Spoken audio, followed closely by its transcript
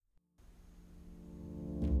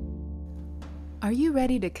Are you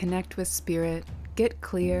ready to connect with Spirit, get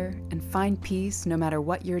clear, and find peace no matter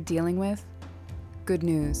what you're dealing with? Good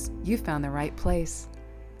news, you found the right place.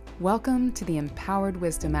 Welcome to the Empowered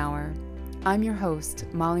Wisdom Hour. I'm your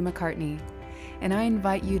host, Molly McCartney, and I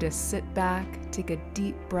invite you to sit back, take a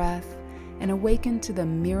deep breath, and awaken to the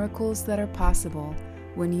miracles that are possible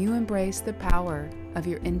when you embrace the power of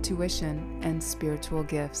your intuition and spiritual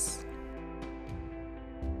gifts.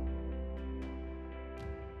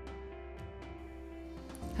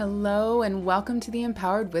 Hello and welcome to the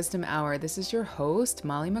Empowered Wisdom Hour. This is your host,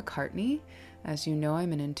 Molly McCartney. As you know,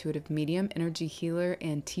 I'm an intuitive medium, energy healer,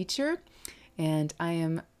 and teacher, and I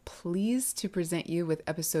am pleased to present you with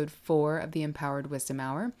episode 4 of the Empowered Wisdom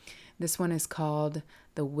Hour. This one is called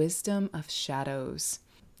The Wisdom of Shadows.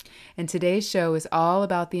 And today's show is all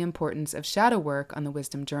about the importance of shadow work on the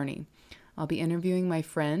wisdom journey. I'll be interviewing my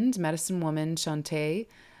friend, medicine woman Shantae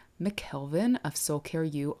McKelvin of Soul Care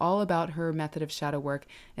U, all about her method of shadow work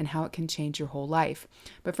and how it can change your whole life.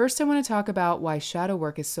 But first I want to talk about why shadow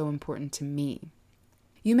work is so important to me.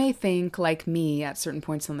 You may think, like me at certain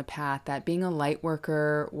points on the path, that being a light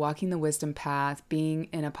worker, walking the wisdom path, being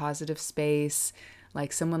in a positive space,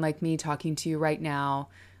 like someone like me talking to you right now,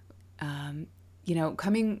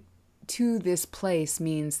 coming to this place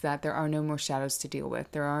means that there are no more shadows to deal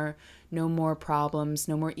with. There are no more problems,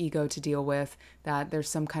 no more ego to deal with, that there's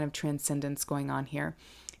some kind of transcendence going on here.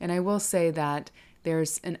 And I will say that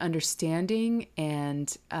there's an understanding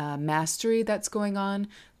and mastery that's going on,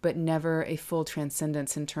 but never a full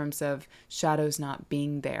transcendence in terms of shadows not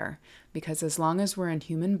being there. Because as long as we're in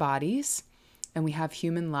human bodies and we have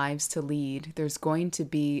human lives to lead, there's going to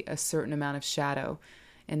be a certain amount of shadow.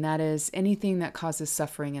 And that is anything that causes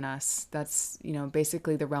suffering in us. That's,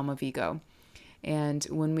 basically the realm of ego. And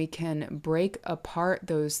when we can break apart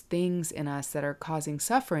those things in us that are causing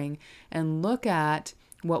suffering and look at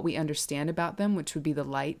what we understand about them, which would be the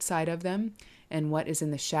light side of them, and what is in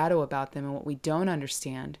the shadow about them and what we don't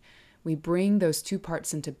understand, we bring those two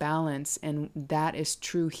parts into balance, and that is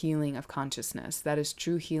true healing of consciousness. That is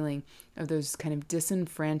true healing of those kind of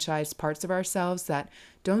disenfranchised parts of ourselves that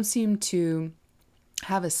don't seem to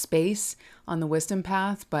have a space on the wisdom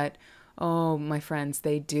path, but oh, my friends,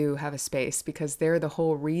 they do have a space, because they're the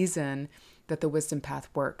whole reason that the wisdom path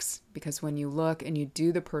works. Because when you look and you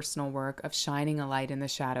do the personal work of shining a light in the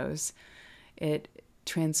shadows, it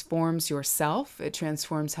transforms yourself. It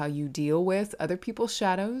transforms how you deal with other people's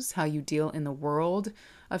shadows, how you deal in the world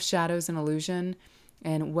of shadows and illusion,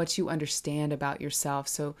 and what you understand about yourself.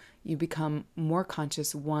 So you become more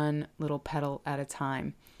conscious one little petal at a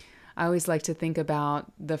time. I always like to think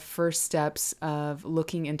about the first steps of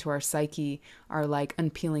looking into our psyche are like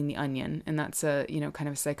unpeeling the onion. And that's a, kind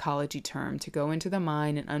of a psychology term, to go into the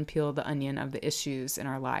mind and unpeel the onion of the issues in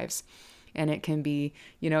our lives. And it can be,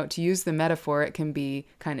 to use the metaphor, it can be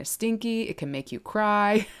kind of stinky. It can make you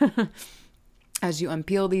cry. As you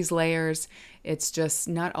unpeel these layers, it's just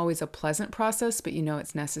not always a pleasant process, but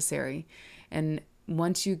it's necessary. And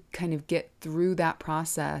once you kind of get through that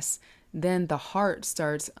process, then the heart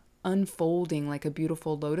starts unfolding like a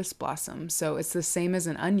beautiful lotus blossom. So it's the same as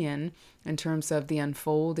an onion in terms of the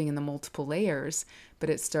unfolding and the multiple layers,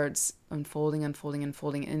 but it starts unfolding. And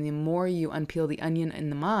the more you unpeel the onion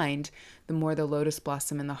in the mind, the more the lotus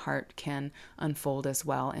blossom in the heart can unfold as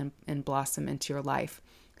well and blossom into your life.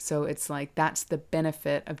 So it's like, that's the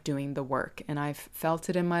benefit of doing the work. And I've felt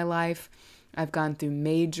it in my life. I've gone through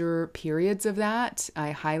major periods of that.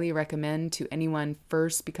 I highly recommend to anyone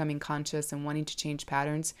first becoming conscious and wanting to change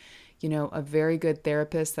patterns, a very good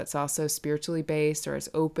therapist that's also spiritually based or is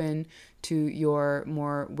open to your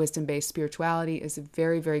more wisdom-based spirituality is a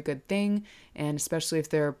very, very good thing. And especially if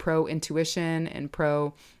they're pro-intuition and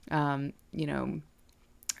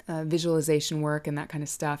visualization work and that kind of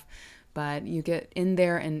stuff. But you get in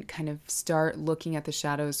there and kind of start looking at the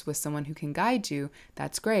shadows with someone who can guide you.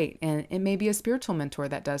 That's great. And it may be a spiritual mentor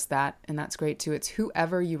that does that. And that's great too. It's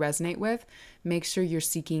whoever you resonate with. Make sure you're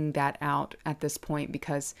seeking that out at this point,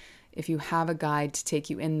 because if you have a guide to take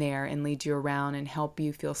you in there and lead you around and help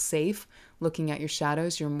you feel safe looking at your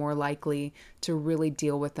shadows, you're more likely to really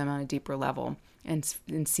deal with them on a deeper level and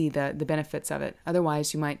see the benefits of it.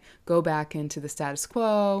 Otherwise, you might go back into the status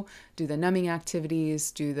quo, do the numbing activities,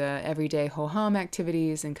 do the everyday ho-hum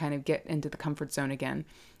activities, and kind of get into the comfort zone again.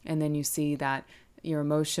 And then you see that your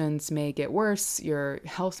emotions may get worse, your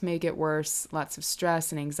health may get worse, lots of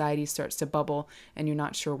stress and anxiety starts to bubble, and you're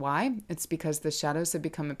not sure why. It's because the shadows have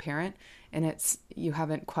become apparent, and you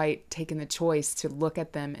haven't quite taken the choice to look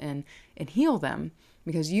at them and heal them,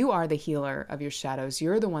 because you are the healer of your shadows.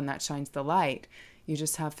 You're the one that shines the light. You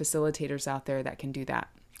just have facilitators out there that can do that.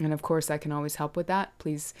 And of course, I can always help with that.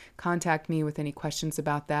 Please contact me with any questions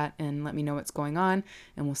about that and let me know what's going on,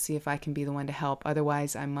 and we'll see if I can be the one to help.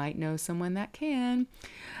 Otherwise, I might know someone that can.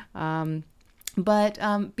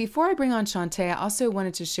 But before I bring on Shantae, I also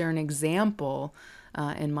wanted to share an example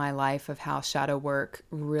in my life of how shadow work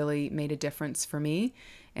really made a difference for me.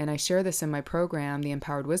 And I share this in my program, the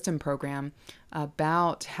Empowered Wisdom program,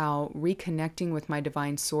 about how reconnecting with my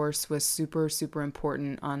divine source was super, super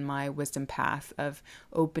important on my wisdom path of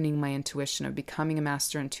opening my intuition, of becoming a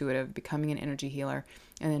master intuitive, becoming an energy healer,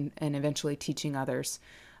 and eventually teaching others.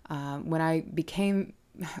 When I became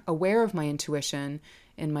aware of my intuition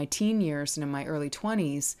in my teen years and in my early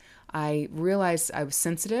 20s, I realized I was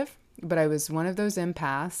sensitive. But I was one of those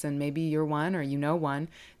empaths, and maybe you're one or you know one,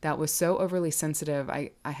 that was so overly sensitive. I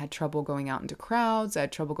had trouble going out into crowds. I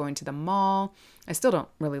had trouble going to the mall. I still don't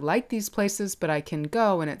really like these places, but I can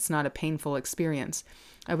go and it's not a painful experience.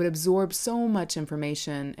 I would absorb so much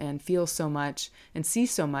information and feel so much and see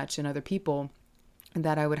so much in other people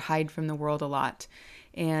that I would hide from the world a lot.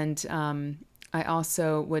 And I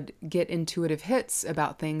also would get intuitive hits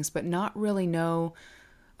about things, but not really know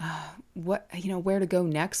where to go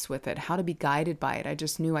next with it, how to be guided by it. I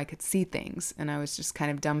just knew I could see things, and I was just kind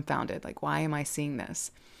of dumbfounded, like, why am I seeing this?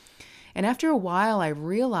 And after a while, I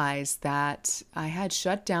realized that I had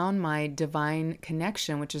shut down my divine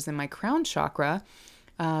connection, which is in my crown chakra,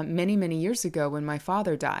 many, many years ago when my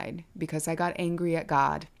father died, because I got angry at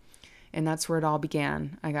God. And that's where it all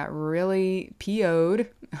began. I got really PO'd.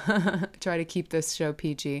 Try to keep this show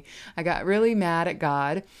PG. I got really mad at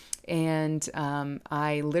God. And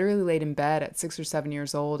I literally laid in bed at 6 or 7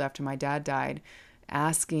 years old after my dad died,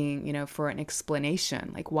 asking, for an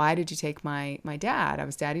explanation. Like, why did you take my dad? I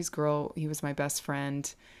was daddy's girl. He was my best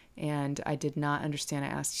friend. And I did not understand.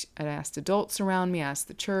 I asked adults around me. I asked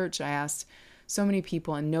the church. I asked so many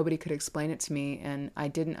people, and nobody could explain it to me. And I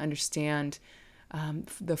didn't understand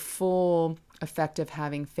the full effect of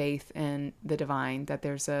having faith in the divine, that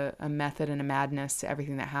there's a method and a madness to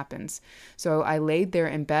everything that happens. So I laid there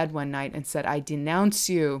in bed one night and said, I denounce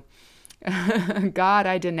you. God,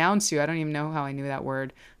 I denounce you. I don't even know how I knew that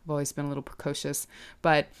word. I've always been a little precocious,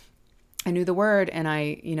 but I knew the word, and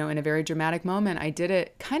I, in a very dramatic moment, I did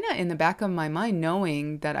it kind of in the back of my mind,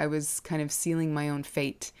 knowing that I was kind of sealing my own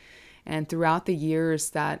fate. And throughout the years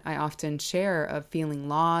that I often share of feeling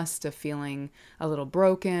lost, of feeling a little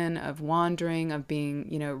broken, of wandering, of being,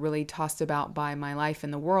 really tossed about by my life in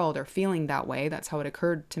the world, or feeling that way, that's how it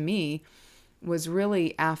occurred to me, was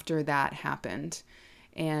really after that happened.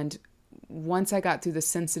 And once I got through the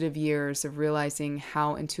sensitive years of realizing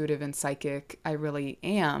how intuitive and psychic I really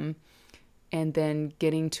am, and then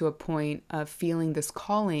getting to a point of feeling this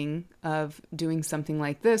calling of doing something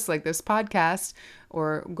like this podcast,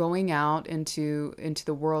 or going out into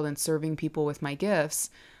the world and serving people with my gifts,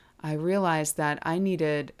 I realized that I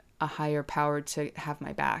needed a higher power to have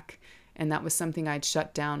my back. And that was something I'd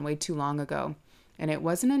shut down way too long ago. And it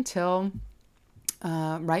wasn't until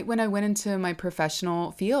right when I went into my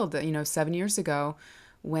professional field, 7 years ago,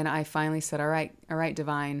 when I finally said, all right,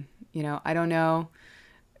 divine, I don't know,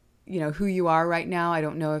 who you are right now. I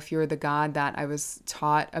don't know if you're the God that I was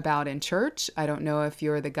taught about in church. I don't know if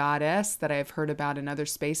you're the goddess that I've heard about in other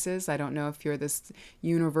spaces. I don't know if you're this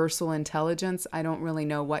universal intelligence. I don't really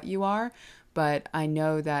know what you are, but I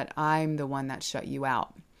know that I'm the one that shut you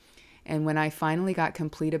out. And when I finally got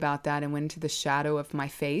complete about that and went into the shadow of my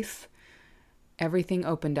faith, everything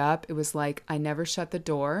opened up. It was like I never shut the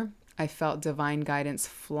door. I felt divine guidance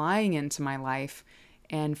flying into my life.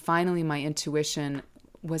 And finally, my intuition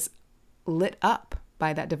was lit up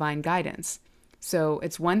by that divine guidance. So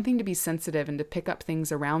it's one thing to be sensitive and to pick up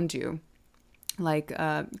things around you, like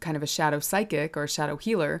kind of a shadow psychic or a shadow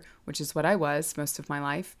healer, which is what I was most of my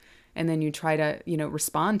life. And then you try to,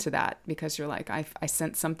 respond to that because you're like, I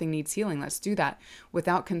sense something needs healing. Let's do that,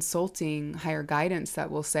 without consulting higher guidance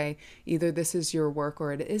that will say either this is your work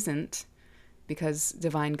or it isn't. Because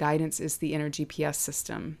divine guidance is the inner GPS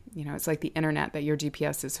system. It's like the internet that your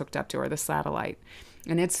GPS is hooked up to, or the satellite.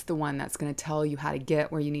 And it's the one that's going to tell you how to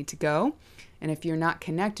get where you need to go. And if you're not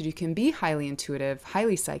connected, you can be highly intuitive,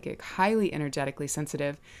 highly psychic, highly energetically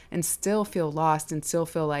sensitive, and still feel lost and still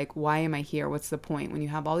feel like, why am I here? What's the point? When you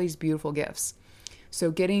have all these beautiful gifts.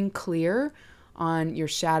 So getting clear on your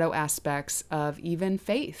shadow aspects of even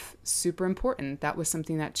faith, super important. That was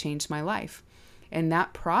something that changed my life. And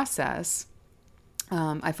that process,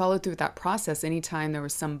 I followed through with that process anytime there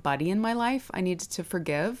was somebody in my life I needed to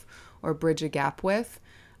forgive or bridge a gap with.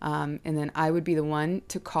 And then I would be the one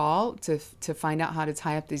to call to find out how to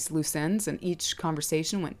tie up these loose ends. And each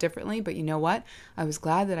conversation went differently. But you know what? I was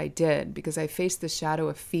glad that I did, because I faced the shadow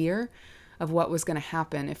of fear of what was going to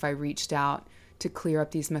happen if I reached out to clear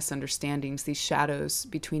up these misunderstandings, these shadows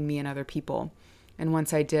between me and other people. And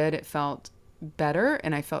once I did, it felt better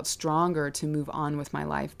and I felt stronger to move on with my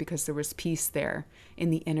life because there was peace there in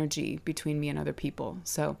the energy between me and other people.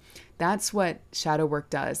 So that's what shadow work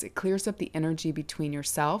does. It clears up the energy between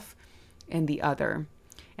yourself and the other.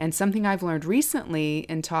 And something I've learned recently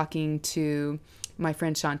in talking to my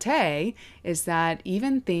friend Shantae is that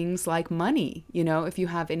even things like money, if you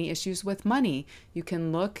have any issues with money, you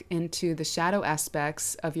can look into the shadow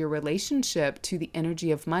aspects of your relationship to the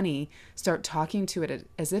energy of money, start talking to it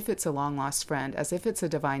as if it's a long lost friend, as if it's a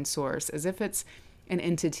divine source, as if it's an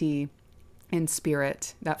entity in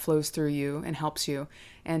spirit that flows through you and helps you,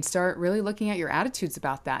 and start really looking at your attitudes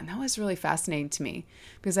about that. And that was really fascinating to me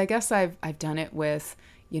because I guess I've done it with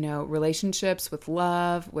relationships, with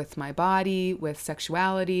love, with my body, with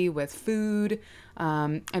sexuality, with food.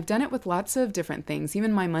 I've done it with lots of different things,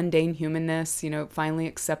 even my mundane humanness, finally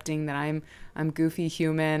accepting that I'm goofy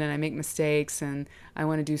human and I make mistakes and I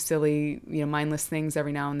want to do silly, mindless things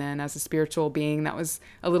every now and then. As a spiritual being, that was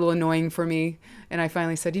a little annoying for me. And I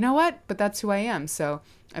finally said, you know what? But that's who I am. So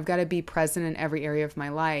I've got to be present in every area of my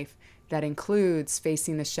life. That includes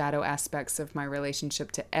facing the shadow aspects of my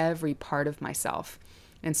relationship to every part of myself.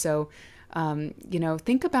 And so,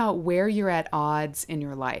 think about where you're at odds in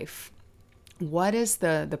your life. What is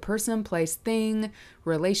the person, place, thing,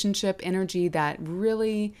 relationship, energy that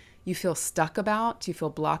really you feel stuck about, you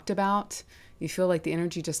feel blocked about, you feel like the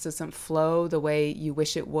energy just doesn't flow the way you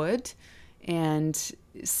wish it would? And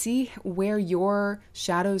see where your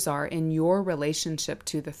shadows are in your relationship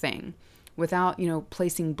to the thing without,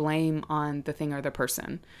 placing blame on the thing or the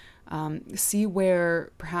person. See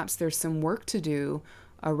where perhaps there's some work to do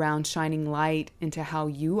around shining light into how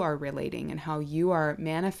you are relating and how you are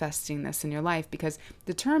manifesting this in your life, because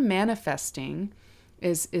the term manifesting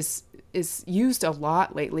is used a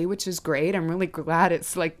lot lately, which is great. I'm really glad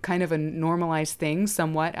it's like kind of a normalized thing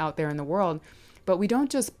somewhat out there in the world, but we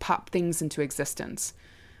don't just pop things into existence.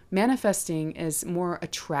 Manifesting is more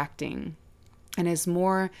attracting and is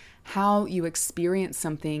more how you experience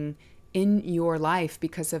something in your life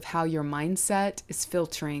because of how your mindset is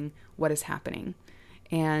filtering what is happening.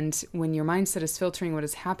 And when your mindset is filtering what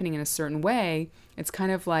is happening in a certain way, it's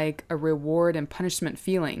kind of like a reward and punishment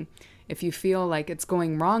feeling. If you feel like it's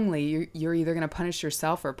going wrongly, you're either going to punish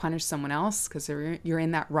yourself or punish someone else because you're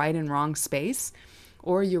in that right and wrong space,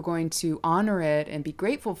 or you're going to honor it and be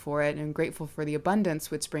grateful for it and grateful for the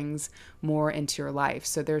abundance, which brings more into your life.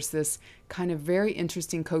 So there's this kind of very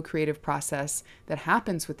interesting co-creative process that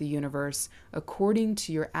happens with the universe according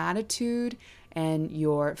to your attitude and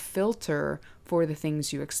your filter for the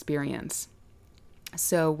things you experience.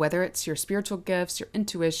 So whether it's your spiritual gifts, your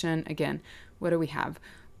intuition, again, what do we have?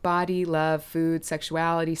 Body, love, food,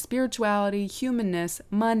 sexuality, spirituality, humanness,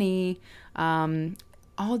 money,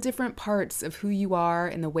 all different parts of who you are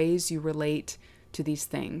and the ways you relate to these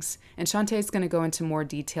things. And Shantae is going to go into more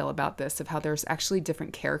detail about this, of how there's actually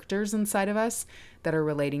different characters inside of us that are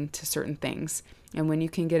relating to certain things. And when you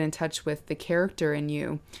can get in touch with the character in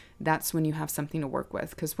you, that's when you have something to work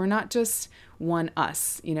with, because we're not just one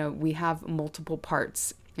us, we have multiple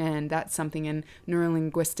parts. And that's something in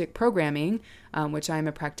neurolinguistic programming, which I'm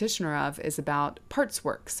a practitioner of, is about parts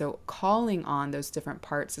work. So calling on those different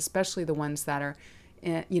parts, especially the ones that are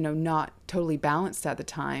not totally balanced at the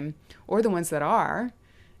time, or the ones that are,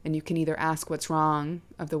 and you can either ask what's wrong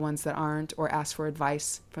of the ones that aren't, or ask for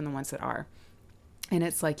advice from the ones that are. And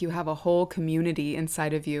it's like you have a whole community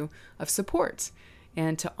inside of you of support.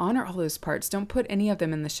 And to honor all those parts, don't put any of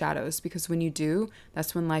them in the shadows, because when you do,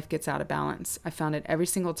 that's when life gets out of balance. I found it every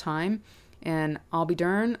single time. And I'll be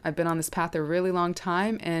darned, I've been on this path a really long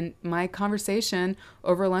time, and my conversation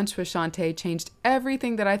over lunch with Shantae changed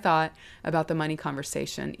everything that I thought about the money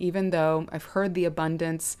conversation. Even though I've heard the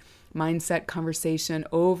abundance mindset conversation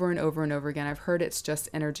over and over and over again. I've heard it's just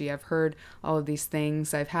energy. I've heard all of these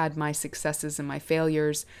things. I've had my successes and my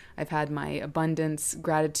failures. I've had my abundance,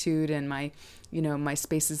 gratitude, and my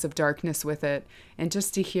spaces of darkness with it. And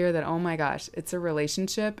just to hear that, oh my gosh, it's a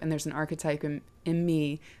relationship and there's an archetype in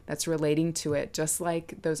me that's relating to it, just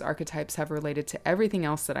like those archetypes have related to everything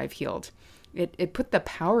else that I've healed. It put the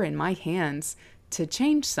power in my hands to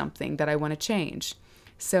change something that I want to change.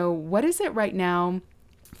 So what is it right now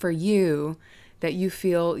for you that you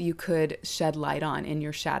feel you could shed light on in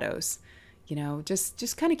your shadows?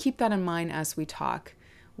 Just kind of keep that in mind as we talk.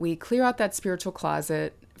 We clear out that spiritual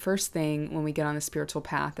closet first thing when we get on the spiritual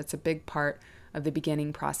path. That's a big part of the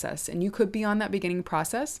beginning process. And you could be on that beginning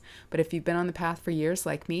process, but if you've been on the path for years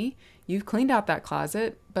like me, you've cleaned out that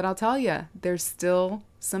closet. But I'll tell you, there's still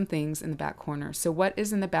some things in the back corner. So what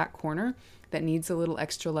is in the back corner that needs a little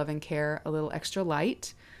extra love and care, a little extra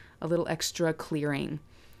light, a little extra clearing?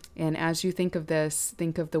 And as you think of this,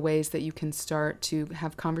 think of the ways that you can start to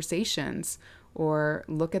have conversations or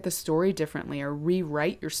look at the story differently or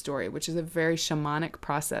rewrite your story, which is a very shamanic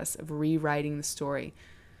process of rewriting the story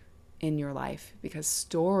in your life, because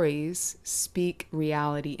stories speak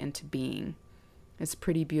reality into being. It's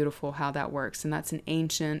pretty beautiful how that works. And that's an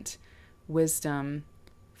ancient wisdom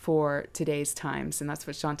for today's times. And that's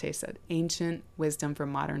what Shantae said, ancient wisdom for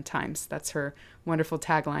modern times. That's her wonderful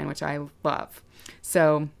tagline, which I love.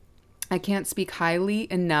 So I can't speak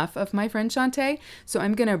highly enough of my friend Shantae, so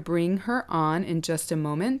I'm going to bring her on in just a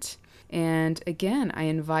moment. And again, I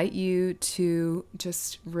invite you to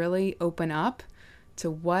just really open up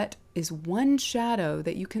to what is one shadow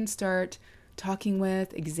that you can start talking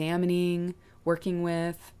with, examining, working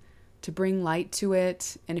with, to bring light to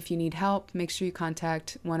it. And if you need help, make sure you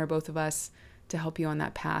contact one or both of us to help you on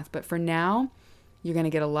that path. But for now, you're going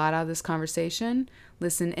to get a lot out of this conversation.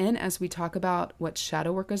 Listen in as we talk about what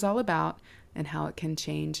shadow work is all about and how it can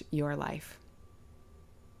change your life.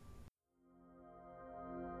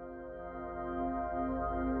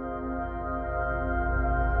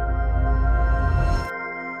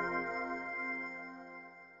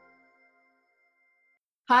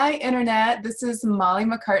 Hi, Internet. This is Molly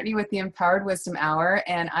McCartney with the Empowered Wisdom Hour,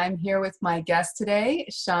 and I'm here with my guest today,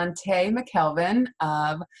 Shantae McKelvin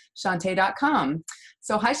of Shantae.com.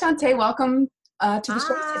 So, hi, Shantae. Welcome to the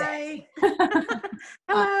show today.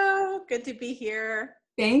 Hello. Good to be here.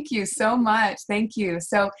 Thank you so much. Thank you.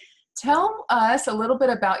 So, tell us a little bit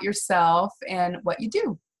about yourself and what you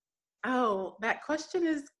do. Oh, that question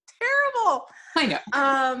is terrible. I know.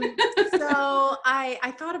 So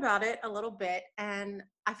I thought about it a little bit, and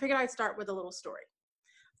I figured I'd start with a little story.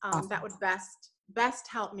 Awesome. That would best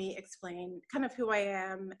help me explain kind of who I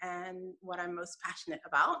am and what I'm most passionate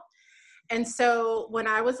about. And so when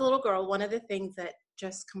I was a little girl, one of the things that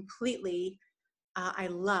just completely I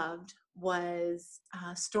loved was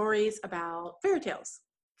stories about fairy tales,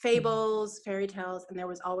 fables, fairy tales, and there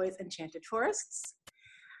was always enchanted forests.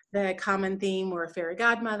 The common theme were fairy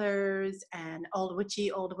godmothers and old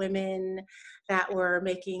witchy old women that were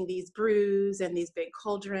making these brews and these big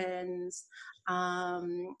cauldrons,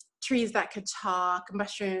 trees that could talk,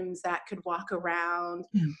 mushrooms that could walk around.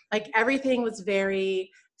 Like everything was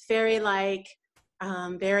very fairy-like,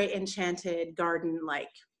 very enchanted, garden-like.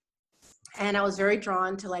 And I was very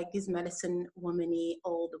drawn to like these medicine womany,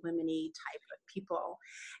 old womany type of people.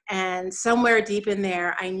 And somewhere deep in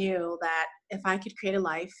there, I knew that if I could create a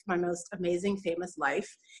life, my most amazing, famous life,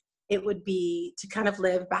 it would be to kind of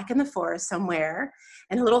live back in the forest somewhere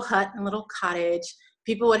in a little hut, a little cottage.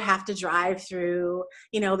 People would have to drive through,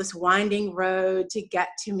 this winding road to get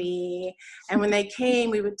to me. And when they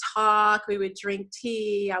came, we would talk, we would drink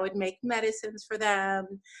tea, I would make medicines for them.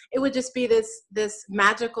 It would just be this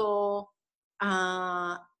magical,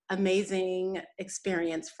 amazing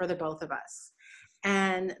experience for the both of us.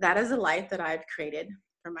 And that is a life that I've created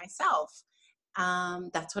for myself.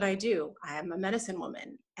 That's what I do. I am a medicine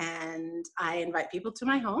woman, and I invite people to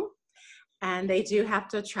my home, and they do have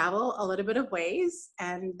to travel a little bit of ways.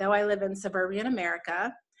 And though I live in suburban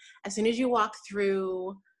America, as soon as you walk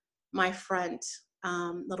through my front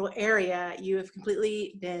little area, you have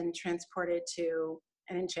completely been transported to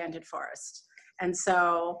an enchanted forest. And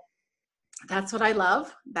so that's what I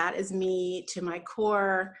love. That is me to my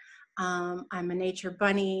core. I'm a nature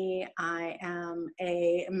bunny. I am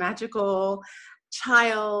a magical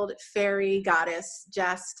child fairy goddess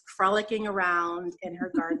just frolicking around in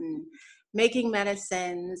her garden, making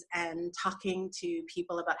medicines and talking to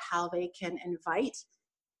people about how they can invite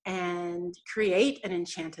and create an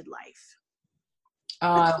enchanted life.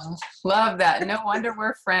 Oh, love that. No wonder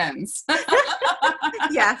we're friends.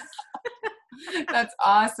 Yes. That's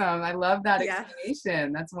awesome. I love that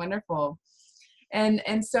explanation. That's wonderful.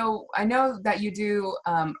 And so I know that you do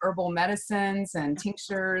herbal medicines and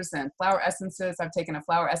tinctures and flower essences. I've taken a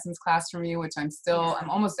flower essence class from you, which I'm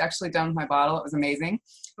almost actually done with my bottle. It was amazing.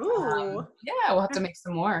 Ooh. Yeah, we'll have to make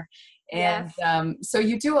some more. And so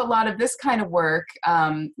you do a lot of this kind of work,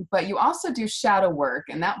 but you also do shadow work.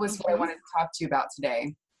 And that was what I wanted to talk to you about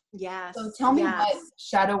today. Yes. So tell me what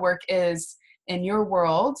shadow work is in your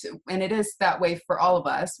world, and it is that way for all of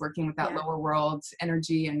us, working with that lower world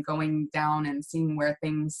energy and going down and seeing where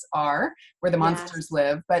things are, where the monsters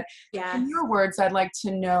live. But in your words, I'd like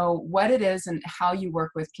to know what it is and how you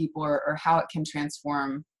work with people, or how it can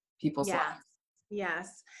transform people's lives.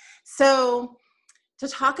 Yes. So To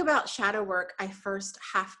talk about shadow work, I first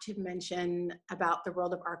have to mention about the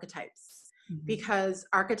world of archetypes, because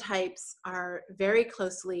archetypes are very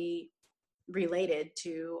closely related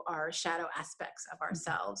to our shadow aspects of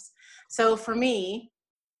ourselves. So for me,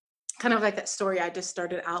 kind of like that story I just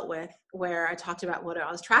started out with, where I talked about what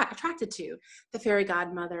I was attracted to, the fairy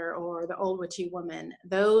godmother or the old witchy woman.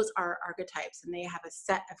 Those are archetypes, and they have a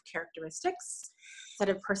set of characteristics, set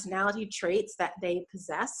of personality traits that they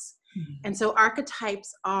possess. And so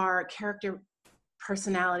archetypes are character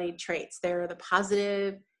personality traits. They're the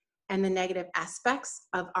positive and the negative aspects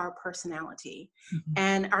of our personality.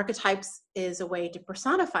 And archetypes is a way to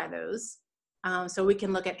personify those. So we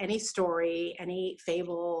can look at any story, any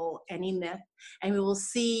fable, any myth, and we will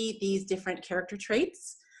see these different character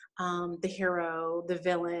traits. The hero, the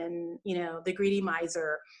villain, the greedy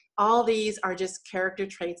miser. All these are just character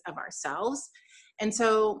traits of ourselves. And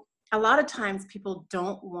so a lot of times people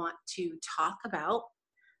don't want to talk about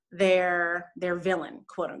their villain,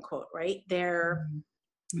 quote unquote, right? Their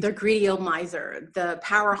greedy old miser, the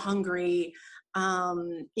power hungry,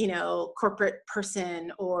 corporate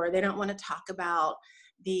person, or they don't want to talk about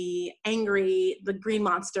the green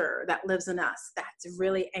monster that lives in us that's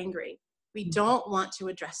really angry. We don't want to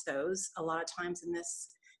address those a lot of times in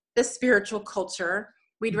this spiritual culture.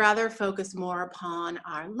 We'd rather focus more upon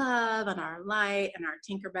our love and our light and our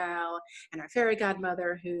Tinkerbell and our fairy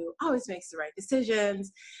godmother who always makes the right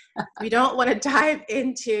decisions. We don't want to dive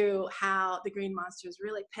into how the green monster is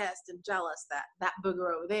really pissed and jealous that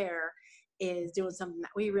booger over there is doing something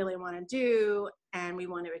that we really want to do and we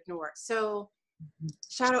want to ignore it. So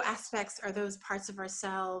shadow aspects are those parts of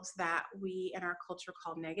ourselves that we in our culture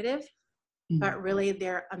call negative, but really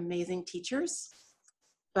they're amazing teachers,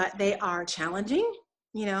 but they are challenging.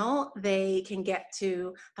 They can get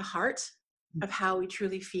to the heart of how we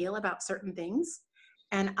truly feel about certain things.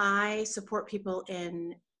 And I support people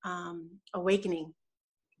in awakening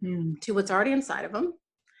to what's already inside of them,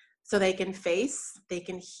 so they can face, they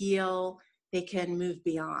can heal, they can move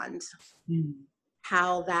beyond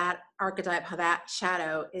how that archetype, how that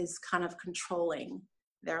shadow is kind of controlling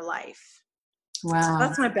their life. Wow.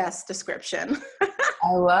 That's my best description.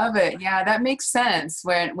 I love it. Yeah, that makes sense.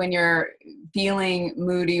 When you're feeling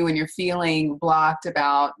moody, when you're feeling blocked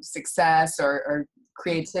about success or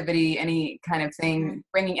creativity, any kind of thing,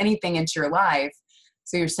 bringing anything into your life.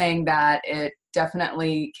 So you're saying that it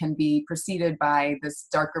definitely can be preceded by this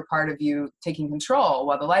darker part of you taking control,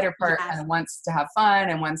 while the lighter part kind of wants to have fun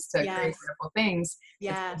and wants to create beautiful things.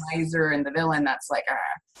 It's the miser and the villain that's like,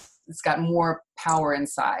 it's got more power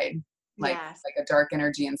inside. Like a dark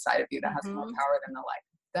energy inside of you that has more power than the light.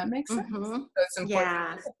 That makes sense. So it's important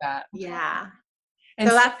to look at that. Yeah. And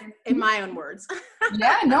so that's in my own words.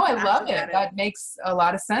 Yeah, no, I love it. That makes a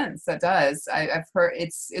lot of sense. That does. I've heard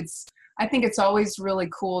I think it's always really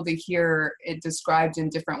cool to hear it described in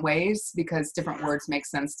different ways, because different words make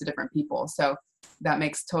sense to different people. So that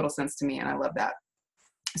makes total sense to me, and I love that.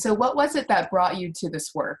 So what was it that brought you to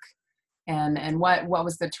this work? And what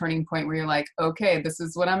was the turning point where you're like, okay, this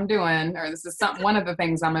is what I'm doing, or this is one of the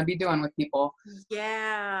things I'm going to be doing with people?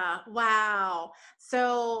 Yeah. Wow.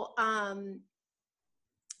 So,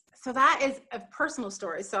 so that is a personal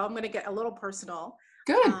story. So I'm going to get a little personal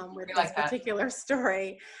with this particular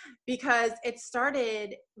story, because it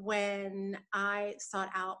started when I sought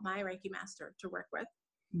out my Reiki master to work with.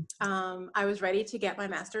 I was ready to get my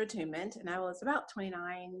master attunement, and I was about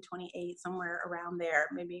 29, 28, somewhere around there,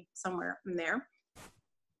 maybe somewhere in there.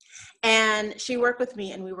 And she worked with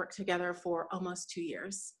me, and we worked together for almost 2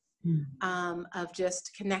 years of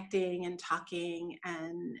just connecting and talking,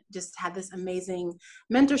 and just had this amazing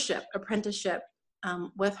mentorship, apprenticeship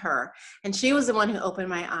with her. And she was the one who opened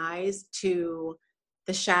my eyes to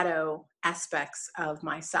the shadow aspects of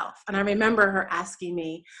myself. And I remember her asking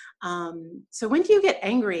me, so when do you get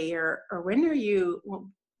angry, or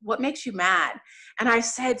what makes you mad? And I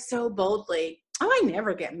said so boldly, oh, I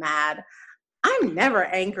never get mad. I'm never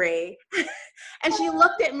angry. And she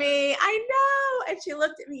looked at me, I know. And she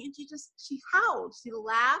looked at me and she howled. She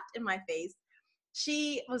laughed in my face.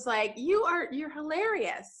 She was like, you're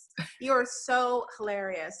hilarious. You are so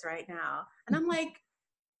hilarious right now. And I'm like,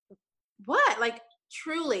 what? Like,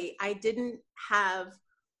 truly, I didn't have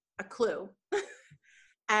a clue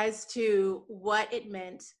as to what it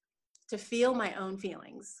meant to feel my own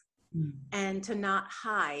feelings and to not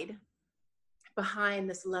hide behind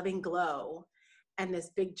this loving glow and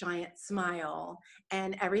this big giant smile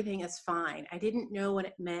and everything is fine. I didn't know what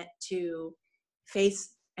it meant to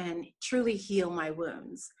face and truly heal my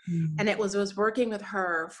wounds. And it was working with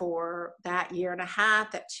her for that year and a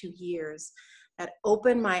half, that 2 years, that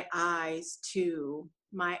opened my eyes to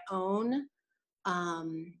my own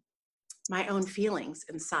um, my own feelings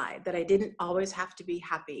inside, that I didn't always have to be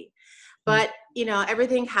happy. Mm. But,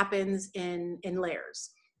 everything happens in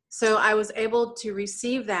layers. So I was able to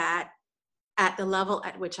receive that at the level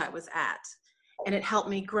at which I was at. And it helped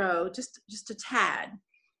me grow just a tad.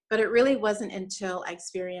 But it really wasn't until I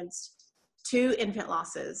experienced 2 infant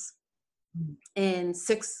losses in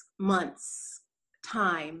 6 months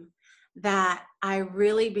time that I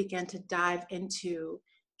really began to dive into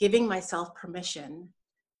giving myself permission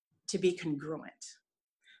to be congruent.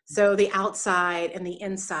 So the outside and the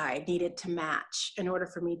inside needed to match in order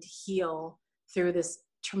for me to heal through this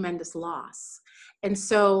tremendous loss. And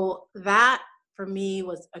so that for me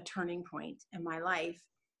was a turning point in my life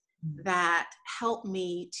that helped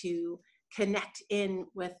me to connect in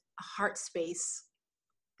with a heart space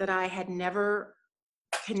that I had never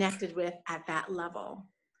connected with at that level.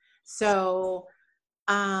 So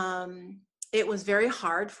it was very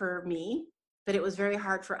hard for me, but it was very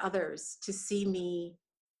hard for others to see me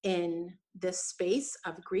in this space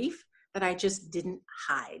of grief that I just didn't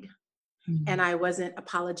hide. Mm. And I wasn't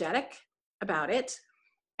apologetic about it.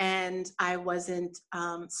 And I wasn't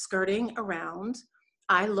skirting around.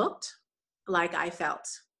 I looked like I felt.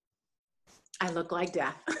 I looked like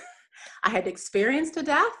death. I had experienced a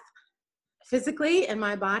death physically in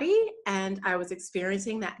my body, and I was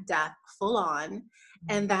experiencing that death full on.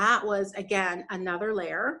 And that was, again, another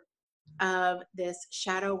layer of this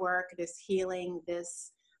shadow work, this healing,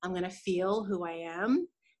 this I'm going to feel who I am,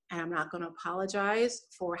 and I'm not going to apologize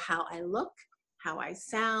for how I look, how I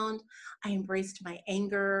sound. I embraced my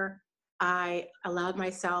anger. I allowed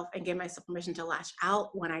myself and gave myself permission to lash out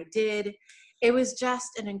when I did. It was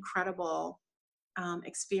just an incredible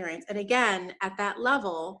experience. And again, at that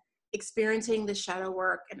level, experiencing the shadow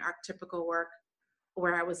work and archetypical work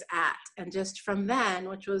where I was at. And just from then,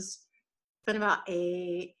 which was been about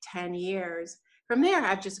 8-10 years, from there,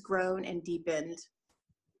 I've just grown and deepened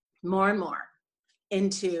more and more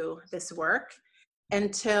into this work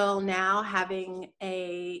until now having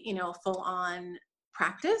a, full-on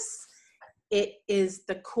practice. It is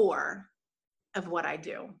the core of what I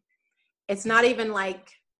do. It's not even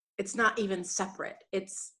separate.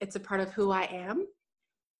 It's a part of who I am.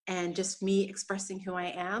 And just me expressing who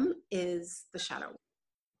I am is the shadow.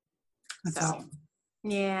 That's So, awesome.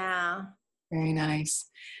 yeah. Very nice.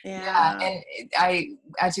 Yeah. And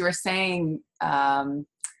as you were saying,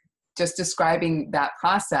 just describing that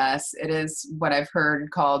process, it is what I've heard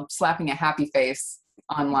called slapping a happy face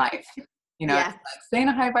on life. Yeah. It's like stay in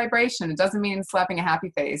a high vibration. It doesn't mean slapping a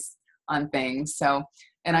happy face on things. So,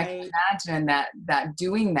 and I can imagine that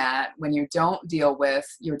doing that when you don't deal with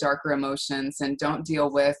your darker emotions and don't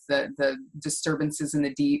deal with the disturbances in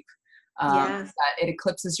the deep, Yes. that it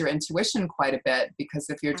eclipses your intuition quite a bit, because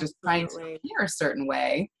if you're just trying to appear a certain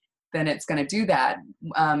way, then it's going to do that.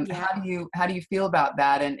 Yeah. How do you feel about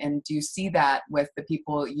that? And do you see that with the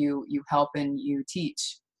people you help and you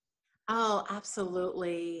teach? Oh,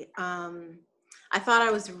 absolutely. I thought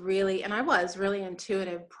I was really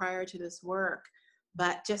intuitive prior to this work,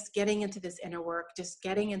 but just getting into this inner work, just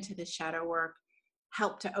getting into the shadow work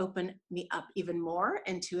helped to open me up even more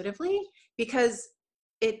intuitively, because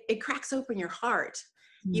it cracks open your heart.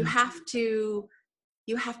 Mm.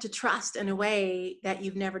 You have to trust in a way that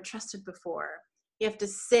you've never trusted before. You have to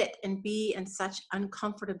sit and be in such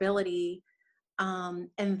uncomfortability,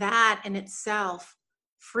 and that in itself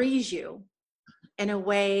frees you in a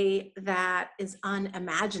way that is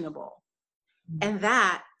unimaginable. And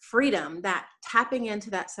that freedom, that tapping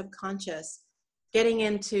into that subconscious, getting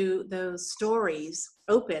into those stories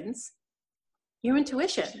opens your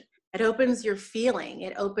intuition. It opens your feeling.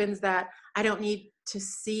 It opens that I don't need to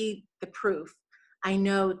see the proof. I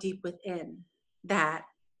know deep within that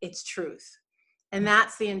it's truth. And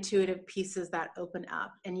that's the intuitive pieces that open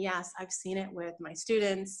up. And yes, I've seen it with my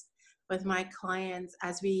students, with my clients,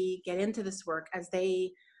 as we get into this work, as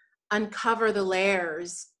they uncover the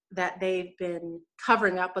layers that they've been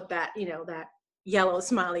covering up with that, that yellow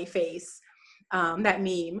smiley face, that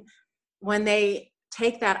meme. When they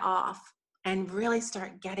take that off and really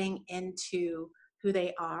start getting into who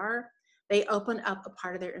they are, they open up a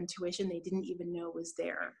part of their intuition they didn't even know was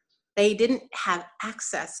there. They didn't have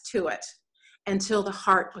access to it until the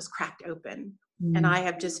heart was cracked open. And I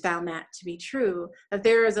have just found that to be true, that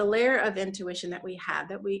there is a layer of intuition that we have,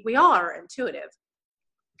 that we all are intuitive.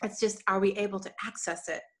 It's just, are we able to access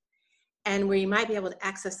it? And we might be able to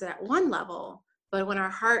access it at one level, but when our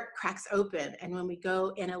heart cracks open and when we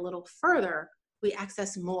go in a little further, we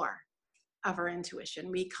access more of our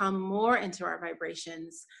intuition. We come more into our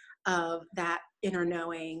vibrations of that inner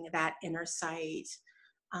knowing, that inner sight,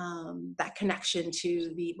 that connection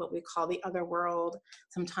to the what we call the other world,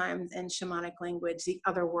 sometimes in shamanic language, the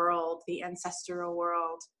other world, the ancestral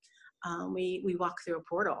world. We walk through a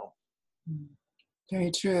portal.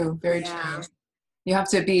 Very true. Very Yeah. true. You have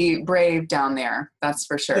to be brave down there. That's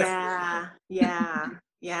for sure. Yeah. Yeah.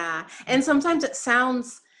 Yeah. And sometimes it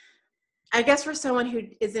sounds, I guess for someone who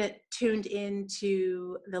isn't tuned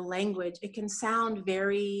into the language, it can sound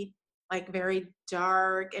very very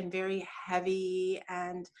dark and very heavy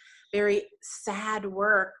and very sad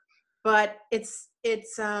work, but it's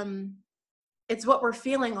what we're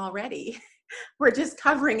feeling already. We're just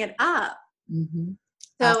covering it up. Mm-hmm.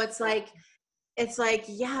 So it's like,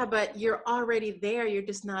 yeah, but you're already there. You're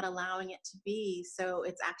just not allowing it to be. So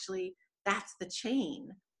it's actually, that's the chain.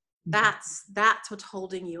 That's what's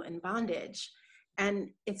holding you in bondage. And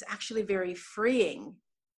it's actually very freeing,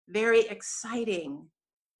 very exciting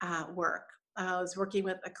work. I was working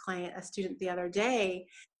with a student the other day,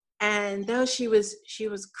 and though she was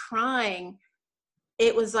crying,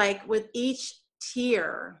 it was like with each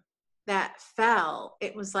tear that fell,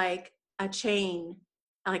 it was like a chain,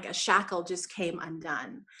 like a shackle just came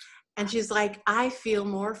undone. And she's like, I feel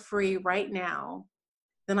more free right now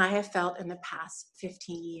than I have felt in the past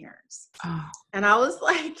 15 years. Oh. And I was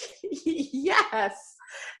like, yes,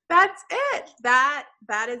 that's it. That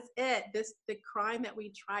is it. The crime that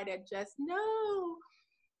we try to just know,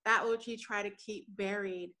 that which we try to keep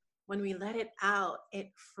buried, when we let it out,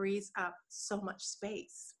 it frees up so much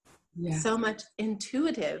space, so much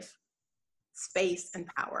intuitive space and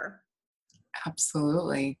power.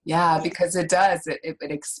 Absolutely. Yeah, because it does. It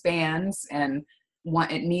expands, and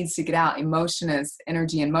it needs to get out. Emotion is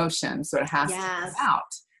energy in motion, so it has to come out.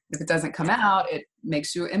 If it doesn't come out, it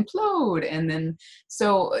makes you implode. And then,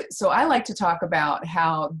 so I like to talk about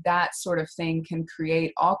how that sort of thing can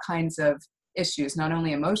create all kinds of issues, not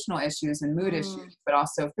only emotional issues and mood issues, but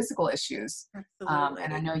also physical issues.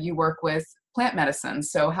 And I know you work with plant medicine.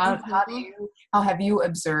 So how have you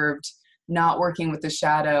observed not working with the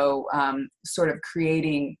shadow, sort of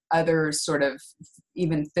creating other sort of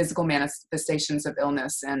even physical manifestations of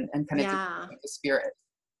illness and kind of the spirit?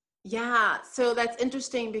 Yeah. So that's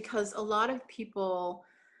interesting, because a lot of people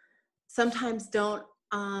sometimes don't,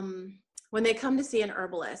 when they come to see an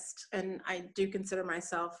herbalist, and I do consider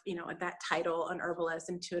myself, at that title, an herbalist,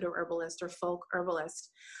 intuitive herbalist, or folk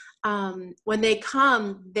herbalist. When they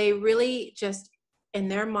come, they really just, in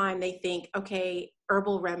their mind, they think, okay,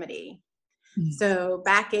 herbal remedy. Mm-hmm. So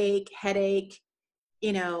backache, headache,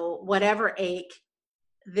 whatever ache,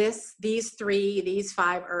 these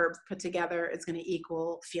 5 herbs put together is going to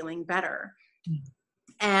equal feeling better.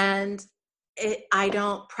 Mm-hmm. And I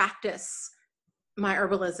don't practice my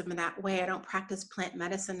herbalism in that way. I don't practice plant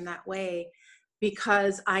medicine in that way,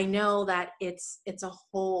 because I know that it's a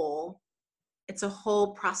whole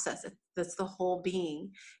process. That's the whole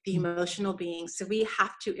being, the emotional being. So we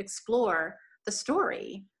have to explore the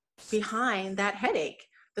story behind that headache,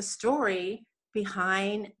 the story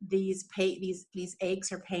behind these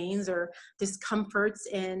aches or pains or discomforts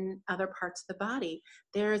in other parts of the body.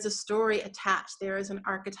 There is a story attached. There is an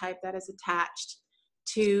archetype that is attached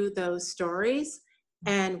to those stories,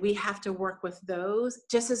 and we have to work with those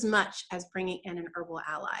just as much as bringing in an herbal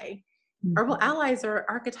ally. Mm-hmm. Herbal allies are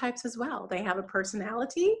archetypes as well. They have a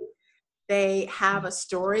personality, they have a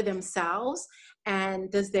story themselves, and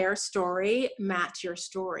does their story match your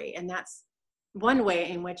story? And that's one way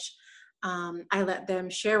in which I let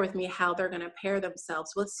them share with me how they're going to pair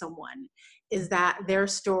themselves with someone, is that their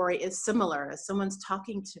story is similar. As someone's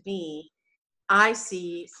talking to me, I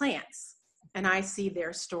see plants and I see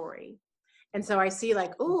their story. And so I see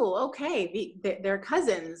like, oh, okay, they're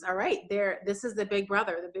cousins. All right, this is the big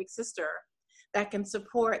brother, the big sister that can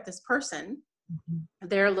support this person, mm-hmm.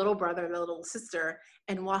 their little brother, their little sister,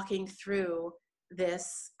 and walking through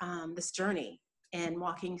this journey and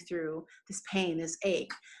walking through this pain, this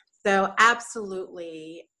ache. So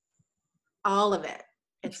absolutely all of it.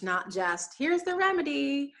 It's not just, here's the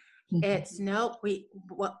remedy. Mm-hmm. It's nope,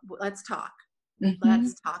 let's talk. Mm-hmm.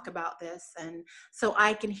 Let's talk about this. And so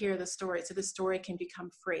I can hear the story, so the story can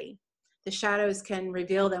become free. The shadows can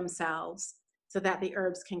reveal themselves so that the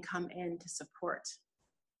herbs can come in to support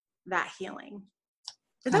that healing.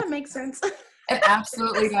 Does that make sense? It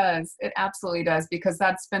absolutely does. It absolutely does, because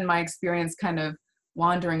that's been my experience kind of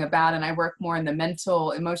wandering about, and I work more in the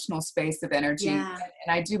mental, emotional space of energy. Yeah.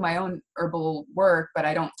 And I do my own herbal work, but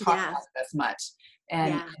I don't talk about it as much.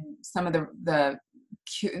 And some of the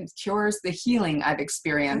cures, the healing I've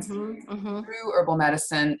experienced through herbal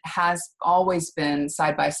medicine has always been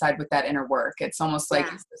side by side with that inner work. It's almost like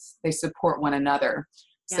they support one another.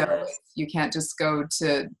 So Yes. you can't just go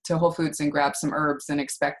to Whole Foods and grab some herbs and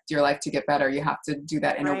expect your life to get better. You have to do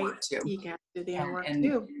that inner Right. work too. You got to do the inner work And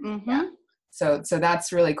too. yeah, so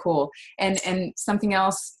that's really cool. And something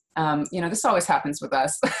else, this always happens with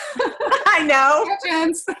us. I know.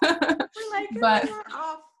 Tangents. We're like, but oh, we're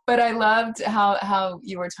off. but I loved how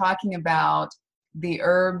you were talking about the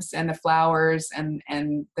herbs and the flowers and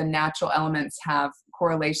the natural elements have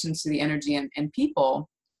correlations to the energy in people.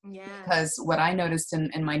 Because Yes. what I noticed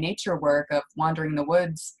in my nature work of wandering the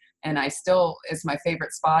woods, and I still, is my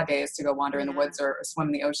favorite spa day is to go wander in the Yeah. woods or swim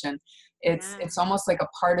in the ocean. It's Yes. almost like a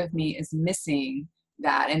part of me is missing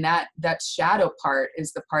that. And that shadow part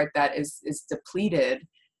is the part that is depleted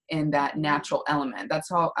in that natural element. That's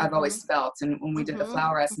how I've always felt. And when we did the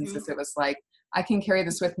flower essences, it was like, I can carry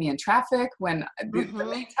this with me in traffic when the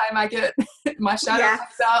main time I get my shadow Yes.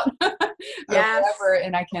 comes out or Yes. whatever,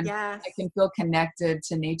 and I can Yes. feel connected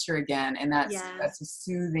to nature again, and that's Yes. a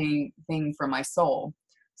soothing thing for my soul.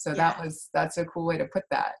 So Yes. that's a cool way to put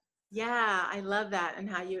that. Yeah, I love that and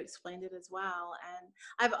how you explained it as well.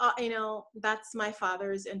 And that's my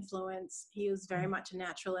father's influence. He was very much a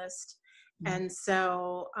naturalist. And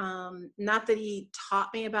so, not that he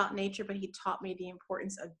taught me about nature, but he taught me the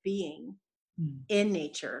importance of being in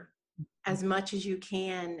nature as much as you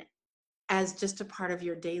can, as just a part of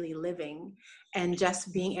your daily living and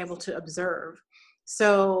just being able to observe.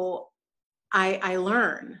 So I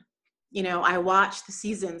learn, I watch the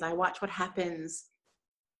seasons, I watch what happens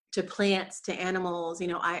to plants, to animals,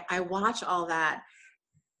 I watch all that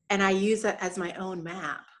and I use that as my own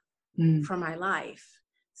map for my life.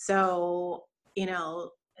 So,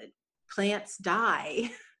 plants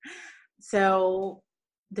die. So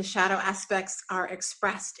the shadow aspects are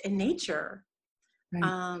expressed in nature.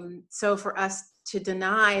 Right. So for us to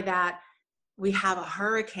deny that we have a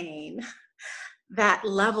hurricane that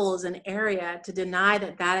levels an area, to deny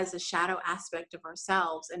that that is a shadow aspect of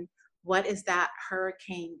ourselves, and what is that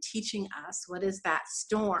hurricane teaching us? What is that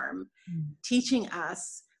storm teaching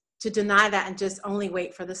us? To deny that and just only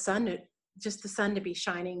wait for the sun to be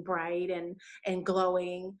shining bright and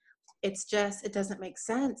glowing. It doesn't make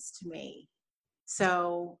sense to me.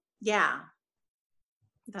 So yeah,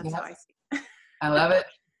 that's how Yes. I see it. I love it.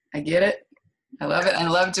 I get it. I love it. And I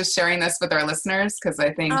love just sharing this with our listeners, because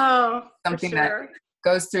I think Oh, for something that sure.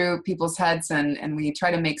 goes through people's heads, and we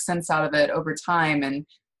try to make sense out of it over time, and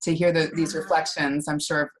to hear these reflections, I'm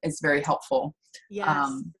sure is very helpful.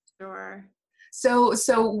 Yes, sure.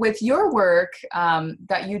 So with your work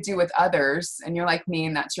that you do with others, and you're like me,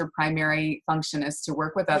 and that's your primary function, is to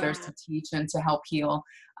work with others, Yeah. to teach and to help heal.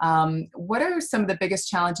 What are some of the biggest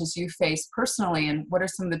challenges you face personally, and what are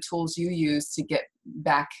some of the tools you use to get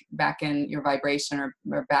back in your vibration,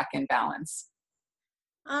 or back in balance?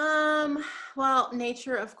 Well,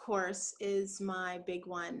 nature, of course, is my big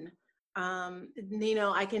one.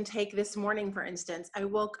 I can take this morning, for instance. I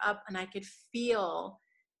woke up and I could feel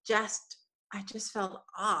just, I just felt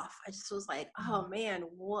off. I just was like, oh man,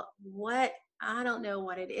 what? I don't know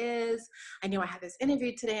what it is. I knew I had this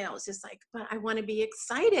interview today and I was just like, but I want to be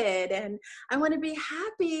excited and I want to be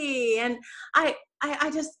happy. And I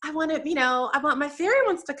want to, I want my fairy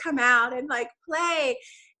wants to come out and like play.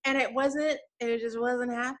 And it just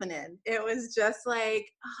wasn't happening. It was just like,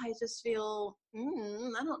 oh, I just feel,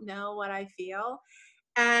 I don't know what I feel.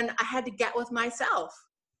 And I had to get with myself,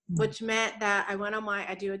 which meant that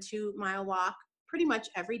I do a 2-mile walk pretty much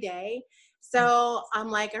every day. So I'm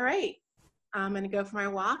like, all right, I'm going to go for my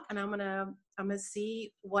walk and I'm going to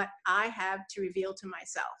see what I have to reveal to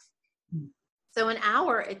myself. So an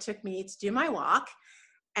hour it took me to do my walk.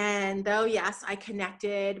 And though, yes, I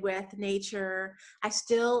connected with nature, I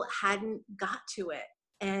still hadn't got to it.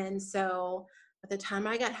 And so by the time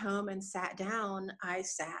I got home and sat down, I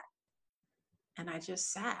sat and I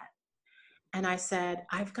just sat. And I said,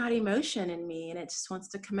 I've got emotion in me and it just wants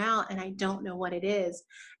to come out and I don't know what it is.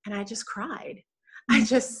 And I just cried. I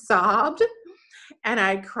just sobbed and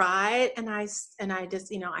I cried and I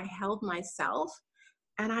just, I held myself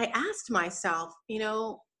and I asked myself,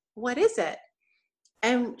 what is it?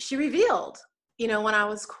 And she revealed, when I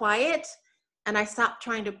was quiet and I stopped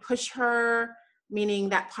trying to push her, meaning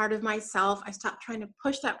that part of myself, I stopped trying to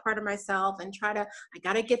push that part of myself and I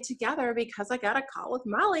got to get together because I got a call with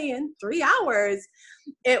Molly in 3 hours.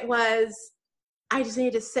 I just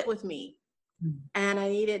needed to sit with me and I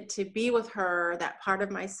needed to be with her, that part of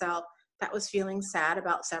myself that was feeling sad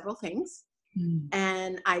about several things.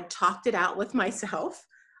 And I talked it out with myself.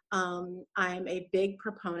 I'm a big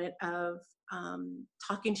proponent of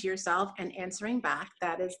talking to yourself and answering back.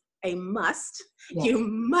 That is a must. Yeah. You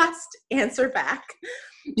must answer back.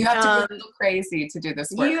 You have to be a little crazy to do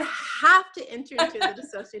this work. You have to enter into the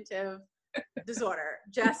dissociative disorder,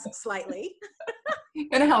 just slightly.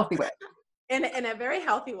 In a healthy way. In a very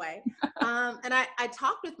healthy way. And I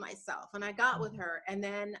talked with myself, and I got with her, and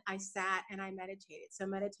then I sat and I meditated. So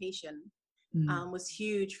meditation was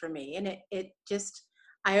huge for me. And it just,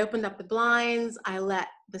 I opened up the blinds, I let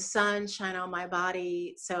the sun shine on my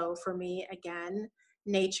body. So for me, again,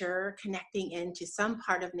 nature, connecting into some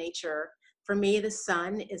part of nature. For me, the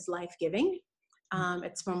sun is life-giving.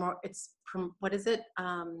 What is it?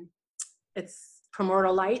 It's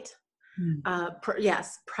primordial light.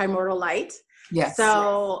 Yes, primordial light. Yes.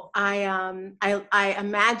 So I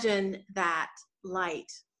imagine that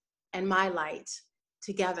light and my light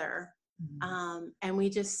together. And we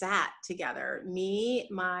just sat together, me,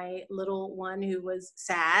 my little one who was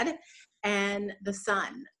sad, and the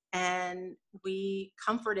sun, and we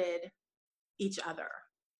comforted each other.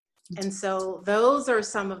 And so those are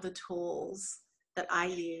some of the tools that I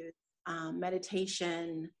use.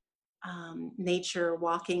 Meditation, nature,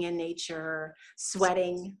 walking in nature,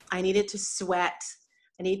 sweating. I needed to sweat.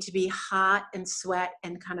 I need to be hot and sweat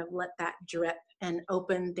and kind of let that drip and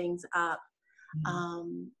open things up.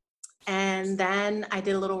 And then I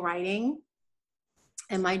did a little writing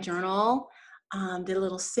in my journal, did a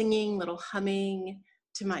little singing, little humming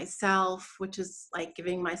to myself, which is like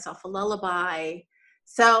giving myself a lullaby.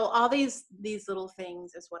 So all these little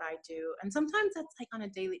things is what I do. And sometimes that's like on a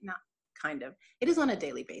daily, it is on a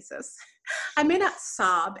daily basis. I may not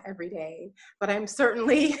sob every day, but I'm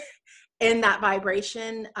certainly in that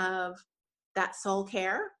vibration of that soul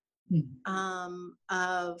care,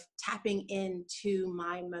 of tapping into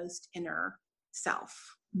my most inner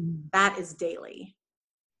self. That is daily.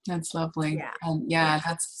 That's lovely. Yeah,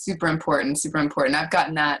 that's super important, super important. I've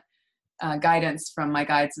gotten that guidance from my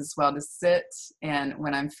guides as well, to sit, and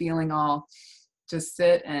when I'm feeling all, just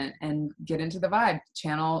sit and get into the vibe,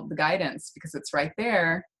 channel the guidance, because it's right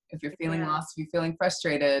there. If you're feeling lost, if you're feeling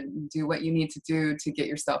frustrated, do what you need to do to get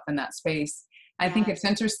yourself in that space. I think it's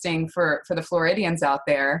interesting for the Floridians out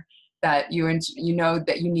there that you know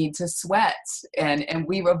that you need to sweat, and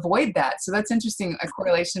we avoid that. So that's interesting, a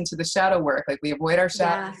correlation to the shadow work. Like we avoid our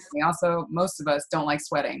shadows. Yes. We also, most of us don't like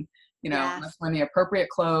sweating, unless we're in the appropriate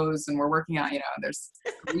clothes and we're working out, there's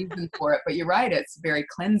a reason for it. But you're right, it's very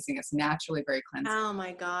cleansing. It's naturally very cleansing. Oh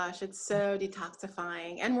my gosh, it's so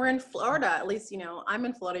detoxifying. And we're in Florida, at least, I'm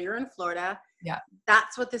in Florida, you're in Florida. Yeah.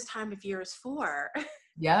 That's what this time of year is for.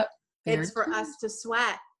 Yep. It's for us to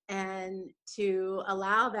sweat and to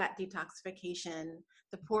allow that detoxification,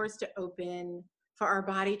 the pores to open, for our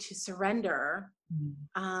body to surrender.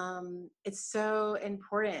 It's so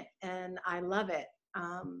important, and I love it.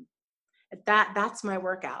 That's my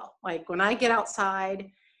workout. Like when I get outside,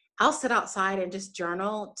 I'll sit outside and just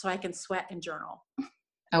journal so I can sweat and journal.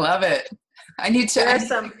 I love it. I need to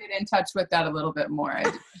get in touch with that a little bit more.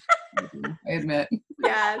 I admit.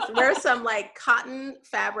 Yes, wear some like cotton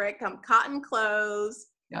fabric, cotton clothes,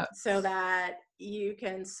 so that you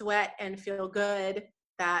can sweat and feel good,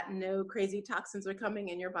 that no crazy toxins are coming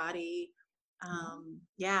in your body.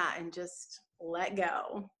 And just let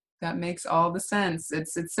go. That makes all the sense.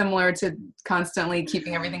 It's similar to constantly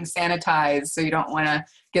keeping everything sanitized so you don't want to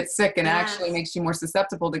get sick, and actually makes you more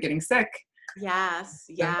susceptible to getting sick. Yes.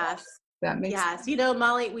 That makes sense.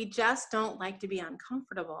 Molly, we just don't like to be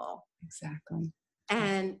uncomfortable. Exactly.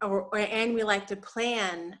 And we like to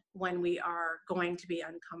plan when we are going to be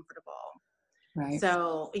uncomfortable. Right.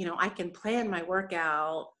 So, I can plan my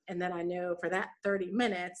workout, and then I know for that 30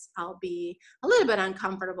 minutes, I'll be a little bit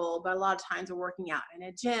uncomfortable, but a lot of times we're working out in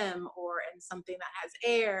a gym or in something that has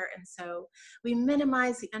air. And so we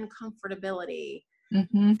minimize the uncomfortability.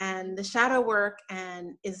 And the shadow work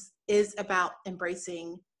is about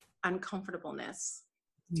embracing uncomfortableness.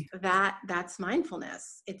 That's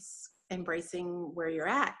mindfulness. It's embracing where you're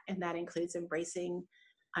at, and that includes embracing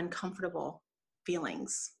uncomfortable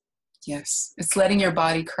feelings. Yes, it's letting your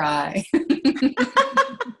body cry.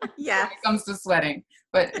 Yeah, when it comes to sweating.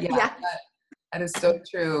 But that is so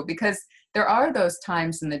true, because there are those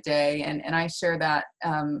times in the day, and I share that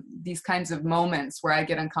these kinds of moments where I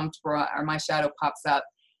get uncomfortable or my shadow pops up,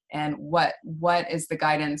 and what is the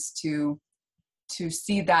guidance to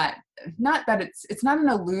see that, not that it's not an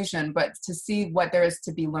illusion, but to see what there is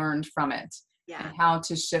to be learned from it, and how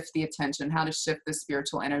to shift the attention, how to shift the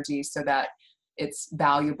spiritual energy so that it's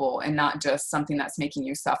valuable and not just something that's making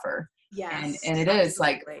you suffer. Yes, and it is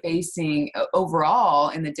like facing overall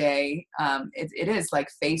in the day. It is like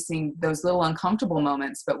facing those little uncomfortable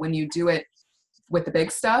moments, but when you do it with the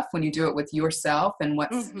big stuff, when you do it with yourself and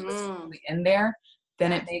what's really in there,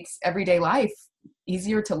 then it Yes. makes everyday life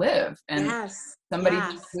easier to live. And Yes. somebody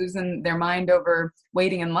who's Yes. losing their mind over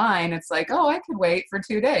waiting in line, it's like, oh, I could wait for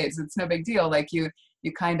 2 days. It's no big deal. Like you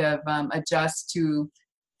kind of adjust to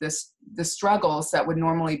the struggles that would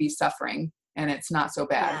normally be suffering, and it's not so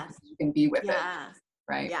bad. Yes. You can be with it, Yes.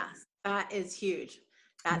 right? Yes. That is huge.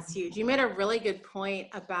 That's Mhm. huge. You made a really good point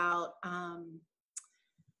about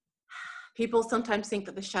people sometimes think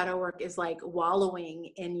that the shadow work is like wallowing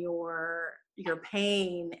in your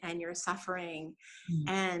pain and your suffering,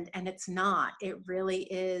 Mm. and it's not. It really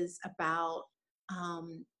is about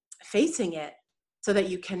facing it so that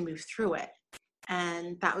you can move through it.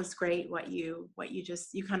 And that was great you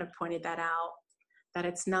kind of pointed that out, that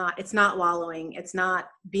it's not wallowing, it's not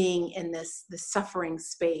being in this suffering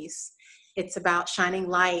space. It's about shining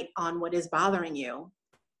light on what is bothering you,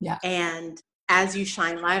 Yeah. and as you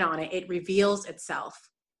shine light on it, it reveals itself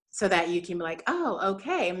so that you can be like, oh,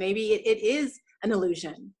 okay, maybe it is an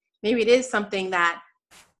illusion. Maybe it is something that,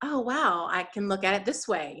 oh, wow, I can look at it this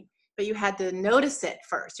way. But you had to notice it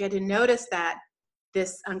first. You had to notice that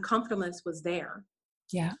this uncomfortableness was there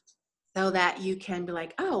Yeah. so that you can be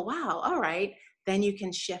like, oh, wow, all right. Then you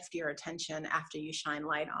can shift your attention after you shine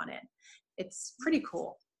light on it. It's pretty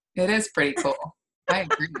cool. It is pretty cool. I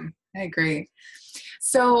agree. I agree.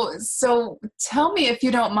 So tell me, if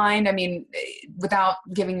you don't mind, I mean, without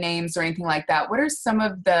giving names or anything like that, what are some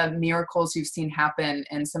of the miracles you've seen happen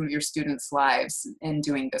in some of your students' lives in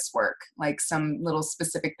doing this work? Like some little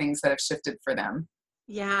specific things that have shifted for them?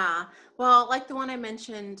 Yeah. Well, like the one I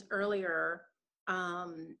mentioned earlier,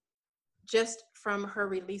 um, just from her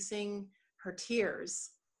releasing her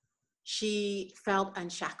tears, she felt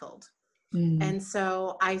unshackled. Mm. And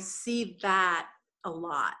so I see that a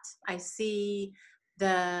lot. I see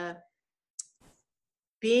the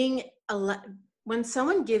being when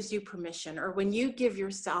someone gives you permission, or when you give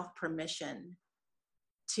yourself permission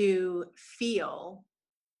to feel,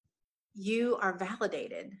 you are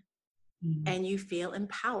validated Mm. and you feel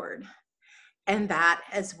empowered. And that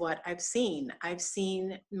is what I've seen. I've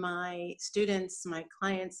seen my students, my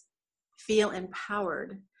clients feel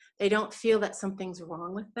empowered. They don't feel that something's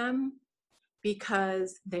wrong with them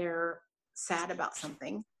because they're sad about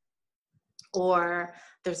something, or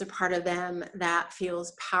there's a part of them that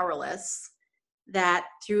feels powerless. That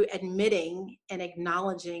through admitting and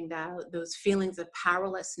acknowledging that those feelings of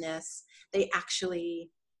powerlessness, they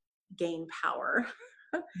actually gain power.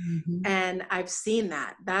 Mhm. And I've seen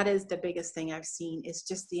that. That is the biggest thing I've seen, is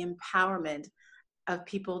just the empowerment of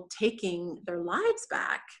people taking their lives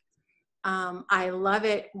back. I love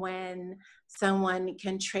it when someone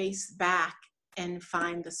can trace back and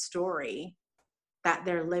find the story that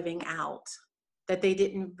they're living out, that they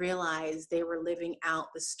didn't realize they were living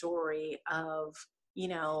out the story of,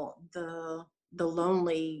 the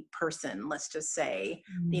lonely person, let's just say,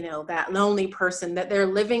 Mm. that lonely person, that they're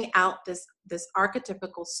living out this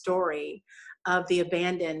archetypical story of the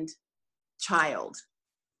abandoned child.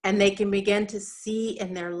 And they can begin to see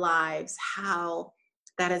in their lives how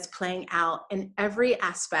that is playing out in every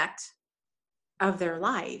aspect of their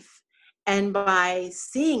life. And by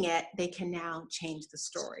seeing it, they can now change the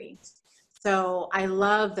story. So I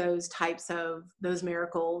love those types of those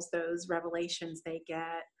miracles, those revelations they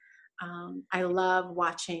get. I love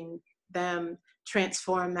watching them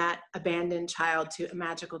transform that abandoned child to a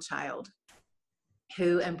magical child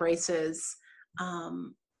who embraces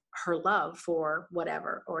her love for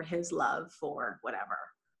whatever, or his love for whatever.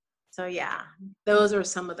 So yeah, those are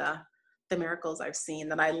some of the miracles I've seen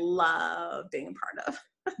that I love being a part of.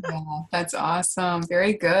 Yeah, that's awesome.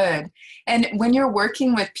 Very good. And when you're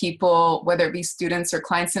working with people, whether it be students or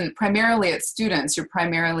clients, and primarily it's students, you're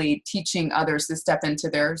primarily teaching others to step into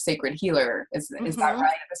their sacred healer. Is that Mm-hmm. right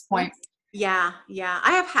at this point? Yeah, yeah.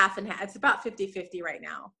 I have half and half. It's about 50-50 right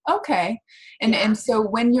now. Okay. And Yeah. so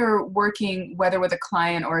when you're working, whether with a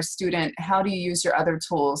client or a student, how do you use your other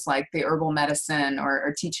tools like the herbal medicine,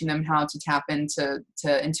 or teaching them how to tap into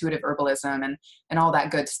intuitive herbalism and all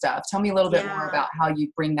that good stuff? Tell me a little bit more Yeah. about how you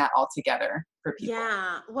bring that all together for people.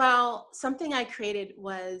 Yeah. Well, something I created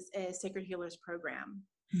was a Sacred Healers program.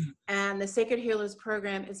 Mm. And the Sacred Healers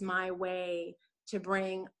program is my way to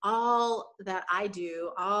bring all that I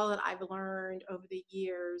do, all that I've learned over the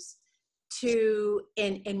years, to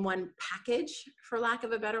in one package, for lack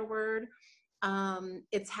of a better word.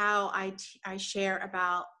 It's how I share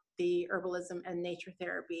about the herbalism and nature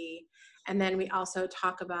therapy, and then we also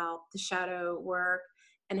talk about the shadow work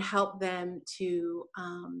and help them to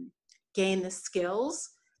gain the skills,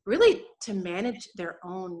 really, to manage their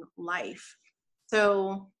own life.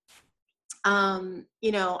 So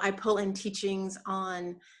I pull in teachings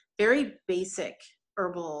on very basic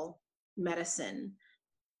herbal medicine,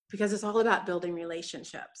 because it's all about building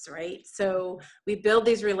relationships, right? So we build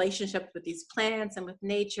these relationships with these plants and with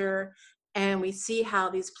nature, and we see how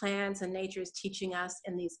these plants and nature is teaching us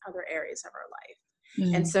in these other areas of our life.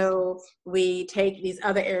 And so we take these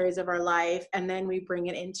other areas of our life and then we bring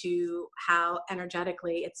it into how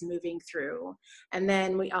energetically it's moving through. And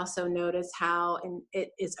then we also notice how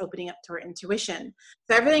it is opening up to our intuition.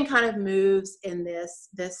 So everything kind of moves in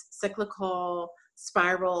this cyclical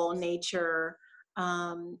spiral nature.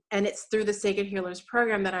 And it's through the Sacred Healers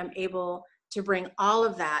program that I'm able to bring all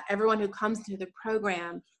of that. Everyone who comes through the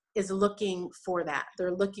program is looking for that.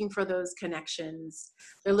 They're looking for those connections.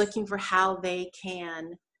 They're looking for how they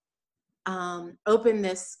can open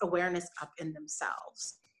this awareness up in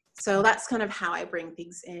themselves. So that's kind of how I bring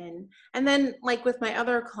things in. And then like with my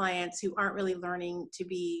other clients who aren't really learning to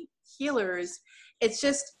be healers,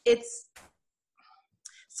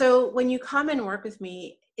 so when you come and work with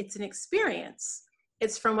me, it's an experience.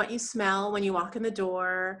 It's from what you smell when you walk in the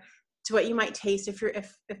door to what you might taste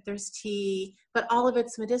if there's tea, but all of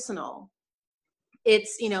it's medicinal.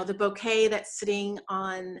 It's, the bouquet that's sitting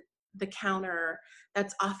on the counter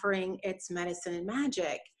that's offering its medicine and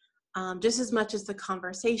magic, just as much as the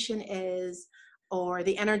conversation is, or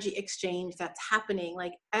the energy exchange that's happening.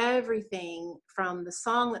 Like everything from the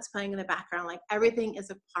song that's playing in the background, like everything is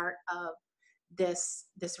a part of this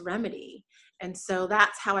remedy. And so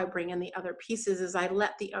that's how I bring in the other pieces, is I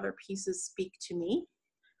let the other pieces speak to me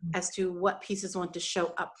as to what pieces want to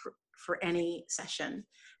show up for any session.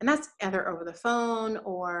 And that's either over the phone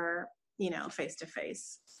or, face to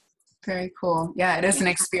face. Very cool. Yeah, it is an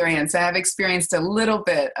experience. I have experienced a little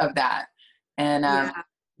bit of that. And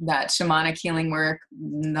that shamanic healing work,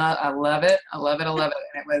 I love it. I love it. I love it.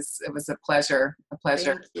 And it was a pleasure.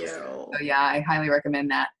 Thank you. So yeah, I highly recommend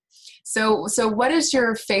that. So what is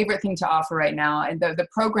your favorite thing to offer right now? And the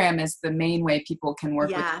program is the main way people can work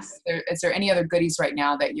with you. Is there any other goodies right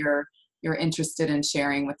now that you're interested in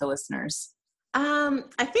sharing with the listeners?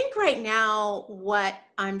 I think right now what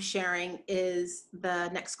I'm sharing is the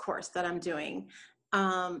next course that I'm doing.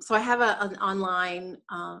 So I have an online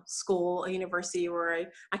school, a university where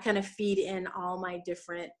I kind of feed in all my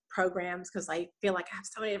different programs, because I feel like I have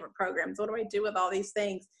so many different programs. What do I do with all these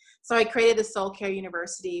things? So I created the Soul Care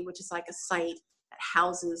University, which is like a site that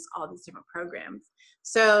houses all these different programs.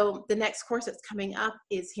 So the next course that's coming up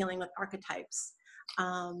is Healing with Archetypes.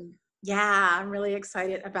 I'm really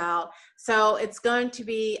excited about. So it's going to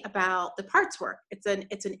be about the parts work. It's an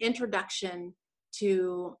introduction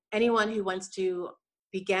to anyone who wants to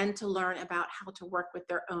begin to learn about how to work with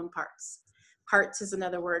their own parts. Parts is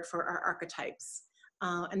another word for our archetypes.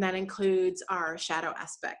 And that includes our shadow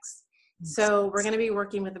aspects. So we're going to be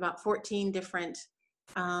working with about 14 different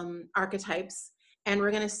archetypes, and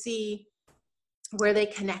we're going to see where they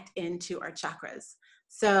connect into our chakras.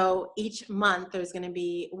 So each month there's going to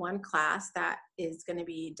be one class that is going to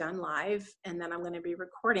be done live, and then I'm going to be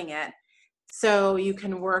recording it. So you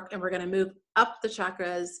can work, and we're going to move up the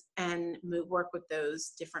chakras and work with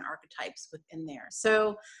those different archetypes within there.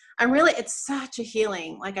 So it's such a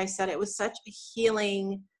healing. Like I said, it was such a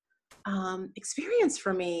healing experience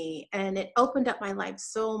for me, and it opened up my life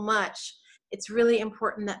so much. It's really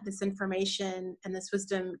important that this information and this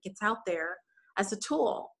wisdom gets out there as a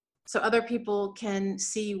tool, so other people can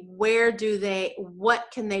see what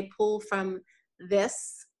can they pull from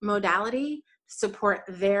this modality to support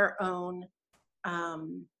their own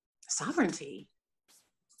sovereignty.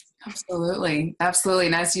 Absolutely.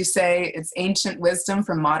 And as you say, it's ancient wisdom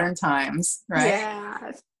from modern times, right?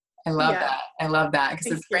 Yes. I love that because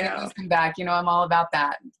it's bringing wisdom back. I'm all about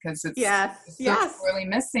that, because it's so sorely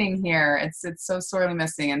missing here. It's so sorely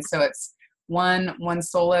missing, and so it's one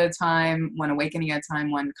soul at a time, one awakening at a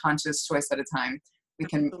time, one conscious choice at a time. We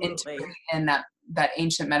can integrate in that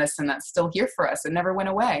ancient medicine that's still here for us. It never went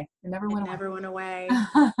away. It never went away.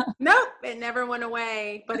 Nope, it never went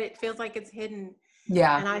away, but it feels like it's hidden.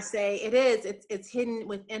 Yeah. And I say it is. It's hidden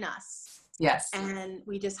within us. Yes. And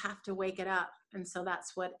we just have to wake it up. And so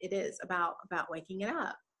that's what it is about waking it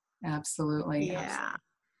up. Absolutely. Yeah. Absolutely.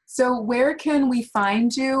 So where can we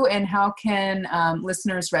find you, and how can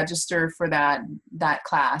listeners register for that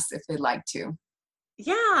class if they'd like to?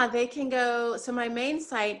 Yeah, they can go. So my main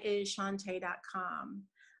site is Shante.com.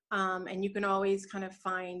 And you can always kind of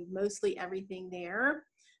find mostly everything there.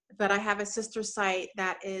 But I have a sister site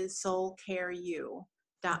that is soulcareu.com.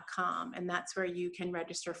 And that's where you can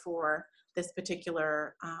register for this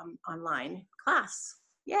particular online class.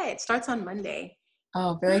 Yeah, it starts on Monday.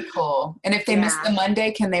 Oh, very cool. And if they miss the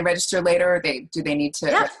Monday, can they register later, or do they need to?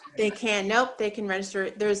 Yep, they can. Nope, they can register.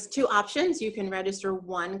 There's two options. You can register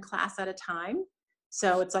one class at a time,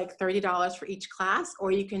 So it's like $30 for each class,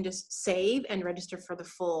 or you can just save and register for the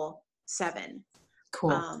full 7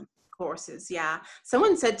 Cool. Courses. Yeah.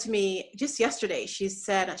 Someone said to me just yesterday, she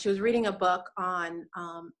said she was reading a book on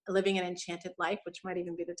living an enchanted life, which might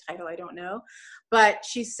even be the title. I don't know. But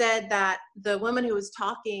she said that the woman who was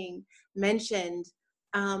talking mentioned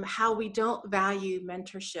how we don't value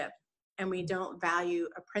mentorship and we don't value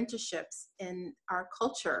apprenticeships in our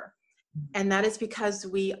culture. And that is because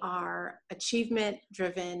we are achievement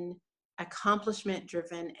driven, accomplishment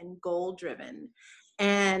driven, and goal driven.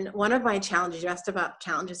 And one of my challenges, you asked about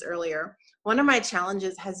challenges earlier, one of my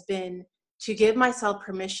challenges has been to give myself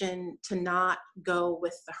permission to not go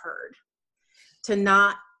with the herd, to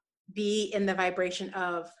not be in the vibration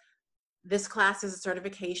of this class is a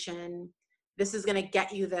certification, this is going to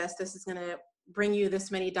get you this is going to bring you this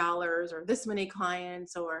many dollars or this many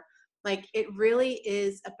clients, or like, it really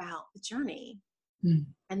is about the journey.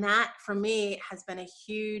 And that for me has been a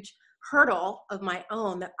huge hurdle of my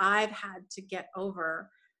own that I've had to get over,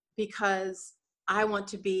 because I want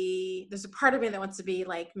to be, there's a part of me that wants to be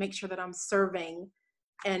like, make sure that I'm serving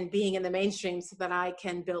and being in the mainstream so that I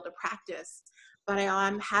can build a practice. But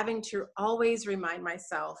I'm having to always remind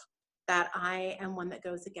myself that I am one that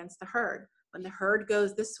goes against the herd. When the herd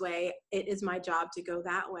goes this way, it is my job to go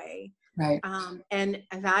that way. Right. And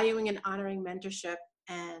valuing and honoring mentorship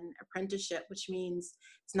and apprenticeship, which means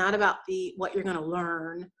it's not about what you're going to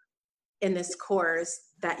learn in this course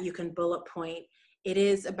that you can bullet point. It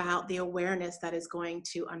is about the awareness that is going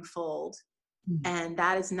to unfold, and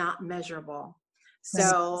that is not measurable.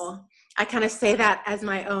 So I kind of say that as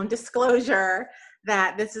my own disclosure,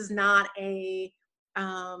 that this is not a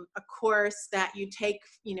course that you take,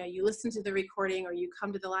 you listen to the recording or you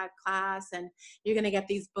come to the live class and you're going to get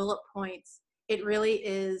these bullet points. It really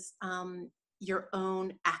is your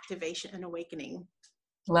own activation and awakening.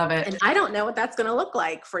 Love it. And I don't know what that's going to look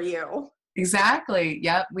like for you. Exactly.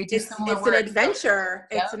 Yep. We do similar work. It's an adventure.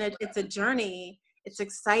 Yep. It's a journey. It's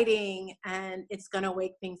exciting, and it's going to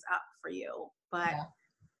wake things up for you. But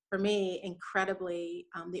for me, incredibly,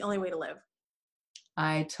 the only way to live.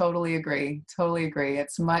 I totally agree. Totally agree.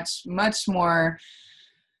 It's much, much more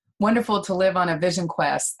wonderful to live on a vision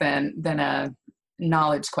quest than a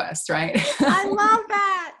knowledge quest, right? I love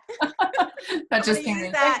that. That just came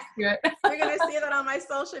in. That. You're going to see that on my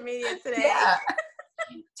social media today. Yeah.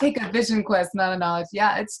 Take a vision quest, not a knowledge.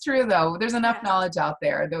 Yeah, it's true though. There's enough knowledge out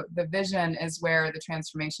there. The vision is where the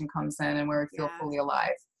transformation comes in and where we feel fully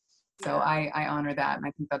alive. So I honor that, and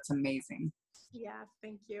I think that's amazing. Yeah,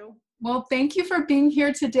 thank you. Well, thank you for being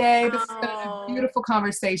here today. This has been a beautiful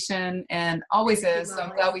conversation, and always is. So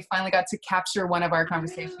I'm glad we finally got to capture one of our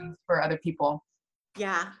conversations for other people.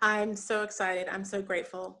 Yeah, I'm so excited. I'm so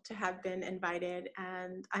grateful to have been invited,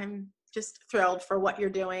 and I'm just thrilled for what you're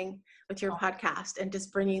doing with your podcast and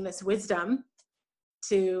just bringing this wisdom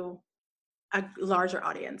to a larger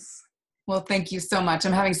audience. Well, thank you so much.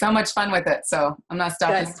 I'm having so much fun with it, so I'm not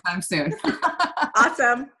stopping anytime soon.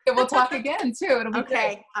 Awesome. And we'll talk again too. It'll be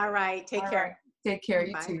great. All right. Take care. Take care.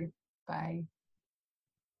 You too. Bye.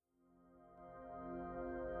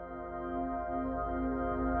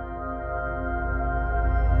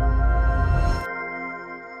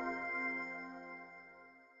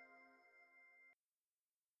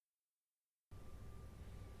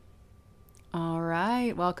 All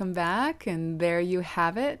right, welcome back. And there you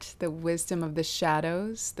have it, the wisdom of the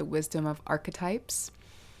shadows, the wisdom of archetypes.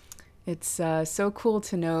 It's so cool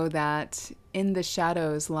to know that in the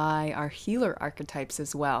shadows lie our healer archetypes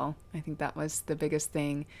as well. I think that was the biggest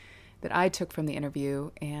thing that I took from the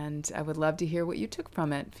interview, and I would love to hear what you took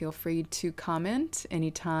from it. Feel free to comment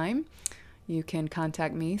anytime. You can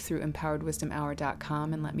contact me through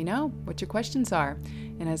empoweredwisdomhour.com and let me know what your questions are.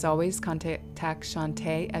 And as always, contact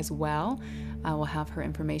Shantae as well. I will have her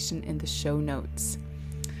information in the show notes.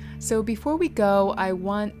 So before we go, I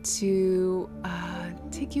want to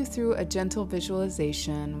take you through a gentle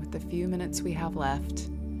visualization with the few minutes we have left.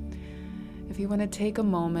 If you want to take a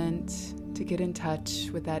moment to get in touch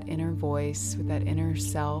with that inner voice, with that inner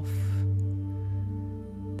self,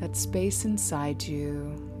 that space inside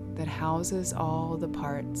you that houses all the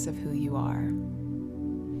parts of who you are.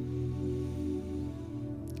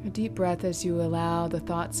 A deep breath as you allow the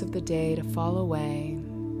thoughts of the day to fall away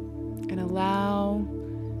and allow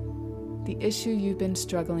the issue you've been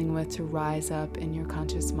struggling with to rise up in your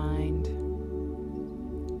conscious mind.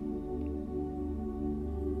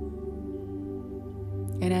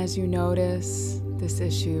 And as you notice this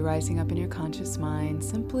issue rising up in your conscious mind,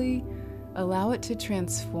 simply allow it to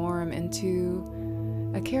transform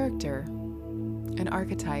into a character, an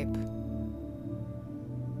archetype,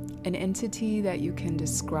 an entity that you can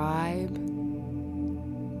describe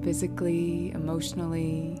physically,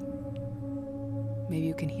 emotionally. Maybe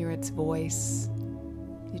you can hear its voice.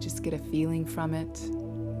 You just get a feeling from it.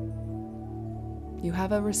 You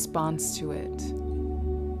have a response to it,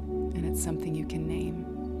 and it's something you can name.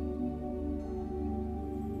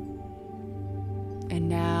 And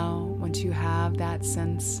now, once you have that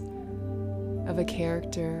sense of a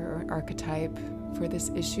character or archetype for this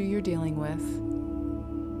issue you're dealing with,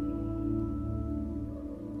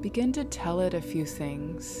 begin to tell it a few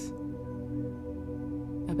things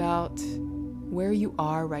about where you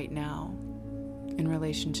are right now in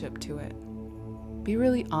relationship to it. Be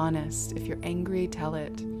really honest. If you're angry, tell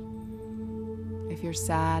it. If you're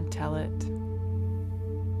sad, tell it.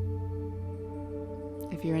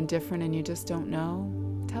 If you're indifferent and you just don't know,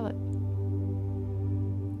 tell it.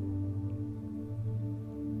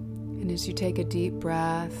 And as you take a deep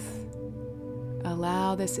breath,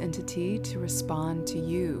 allow this entity to respond to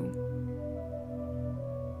you.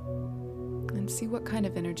 And see what kind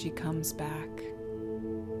of energy comes back.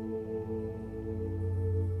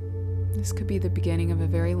 This could be the beginning of a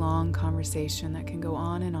very long conversation that can go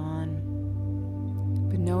on and on.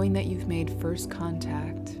 But knowing that you've made first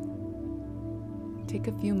contact, take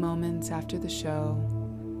a few moments after the show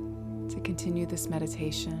to continue this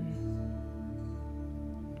meditation.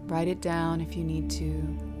 Write it down if you need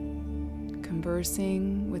to.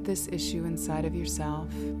 Conversing with this issue inside of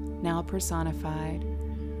yourself, now personified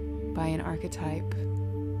by an archetype.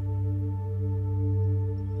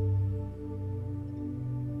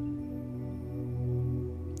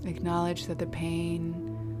 Acknowledge that the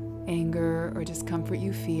pain, anger, or discomfort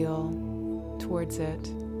you feel towards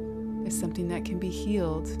it is something that can be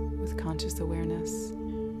healed with conscious awareness.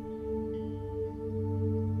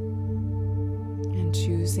 And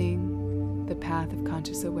choosing the path of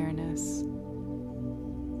conscious awareness,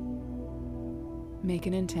 make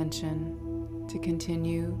an intention to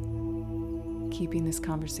continue keeping this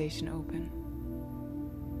conversation open.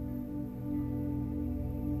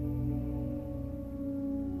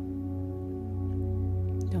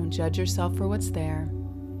 Don't judge yourself for what's there.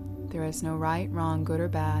 There is no right, wrong, good, or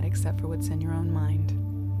bad except for what's in your own mind.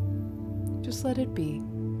 Just let it be.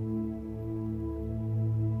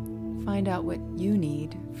 Find out what you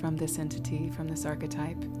need from this entity, from this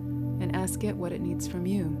archetype, and ask it what it needs from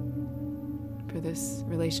you for this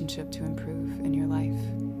relationship to improve in your life.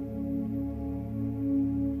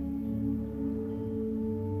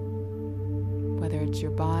 Whether it's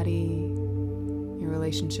your body, your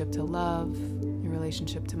relationship to love, your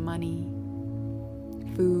relationship to money,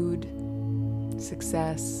 food,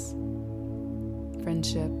 success,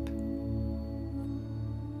 friendship,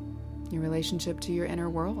 your relationship to your inner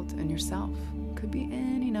world and yourself. Could be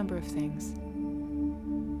any number of things.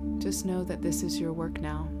 Just know that this is your work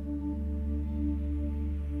now.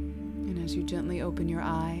 And as you gently open your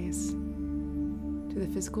eyes to the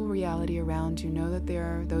physical reality around you, know that there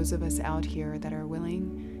are those of us out here that are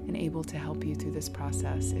willing and able to help you through this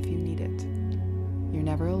process if you need it. You're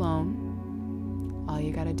never alone. All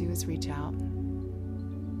you gotta do is reach out.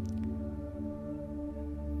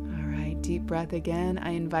 All right, deep breath again.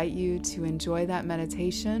 I invite you to enjoy that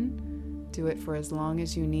meditation. Do it for as long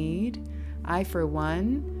as you need. I, for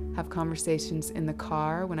one, have conversations in the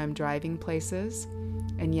car when I'm driving places.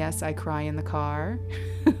 And yes, I cry in the car.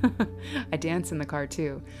 I dance in the car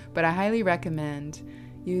too. But I highly recommend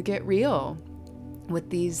you get real with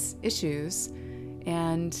these issues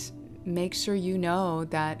and make sure you know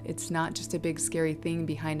that it's not just a big scary thing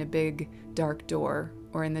behind a big dark door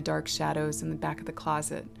or in the dark shadows in the back of the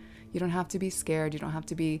closet. You don't have to be scared. You don't have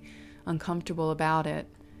to be uncomfortable about it.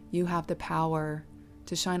 You have the power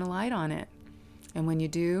to shine a light on it. And when you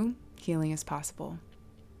do, healing is possible.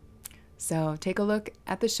 So take a look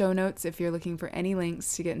at the show notes if you're looking for any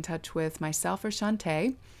links to get in touch with myself or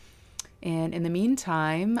Shantae. And in the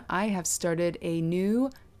meantime, I have started a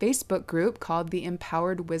new Facebook group called the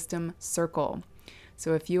Empowered Wisdom Circle.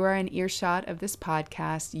 So if you are in earshot of this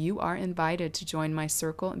podcast, you are invited to join my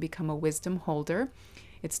circle and become a wisdom holder.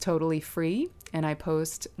 It's totally free, and I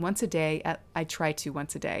post once a day. I try to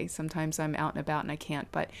once a day. Sometimes I'm out and about and I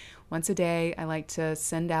can't, but once a day I like to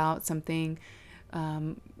send out something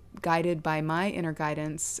guided by my inner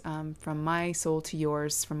guidance, from my soul to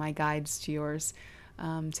yours, from my guides to yours,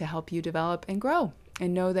 to help you develop and grow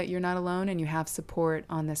and know that you're not alone and you have support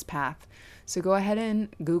on this path. So go ahead and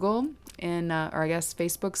Google or I guess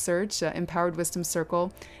Facebook search Empowered Wisdom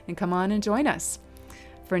Circle and come on and join us.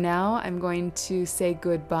 For now, I'm going to say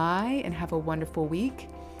goodbye and have a wonderful week.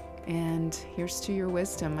 And here's to your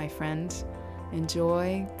wisdom, my friend.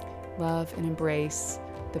 Enjoy, love, and embrace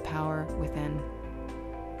the power within.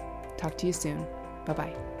 Talk to you soon.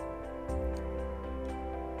 Bye-bye.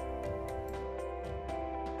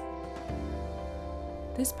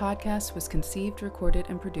 This podcast was conceived, recorded,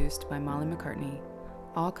 and produced by Molly McCartney.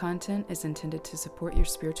 All content is intended to support your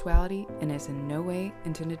spirituality and is in no way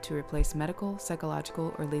intended to replace medical,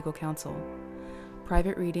 psychological, or legal counsel.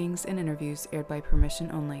 Private readings and interviews aired by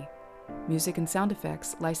permission only. Music and sound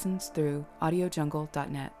effects licensed through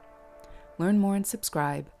audiojungle.net. Learn more and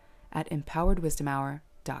subscribe at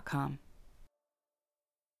empoweredwisdomhour.com.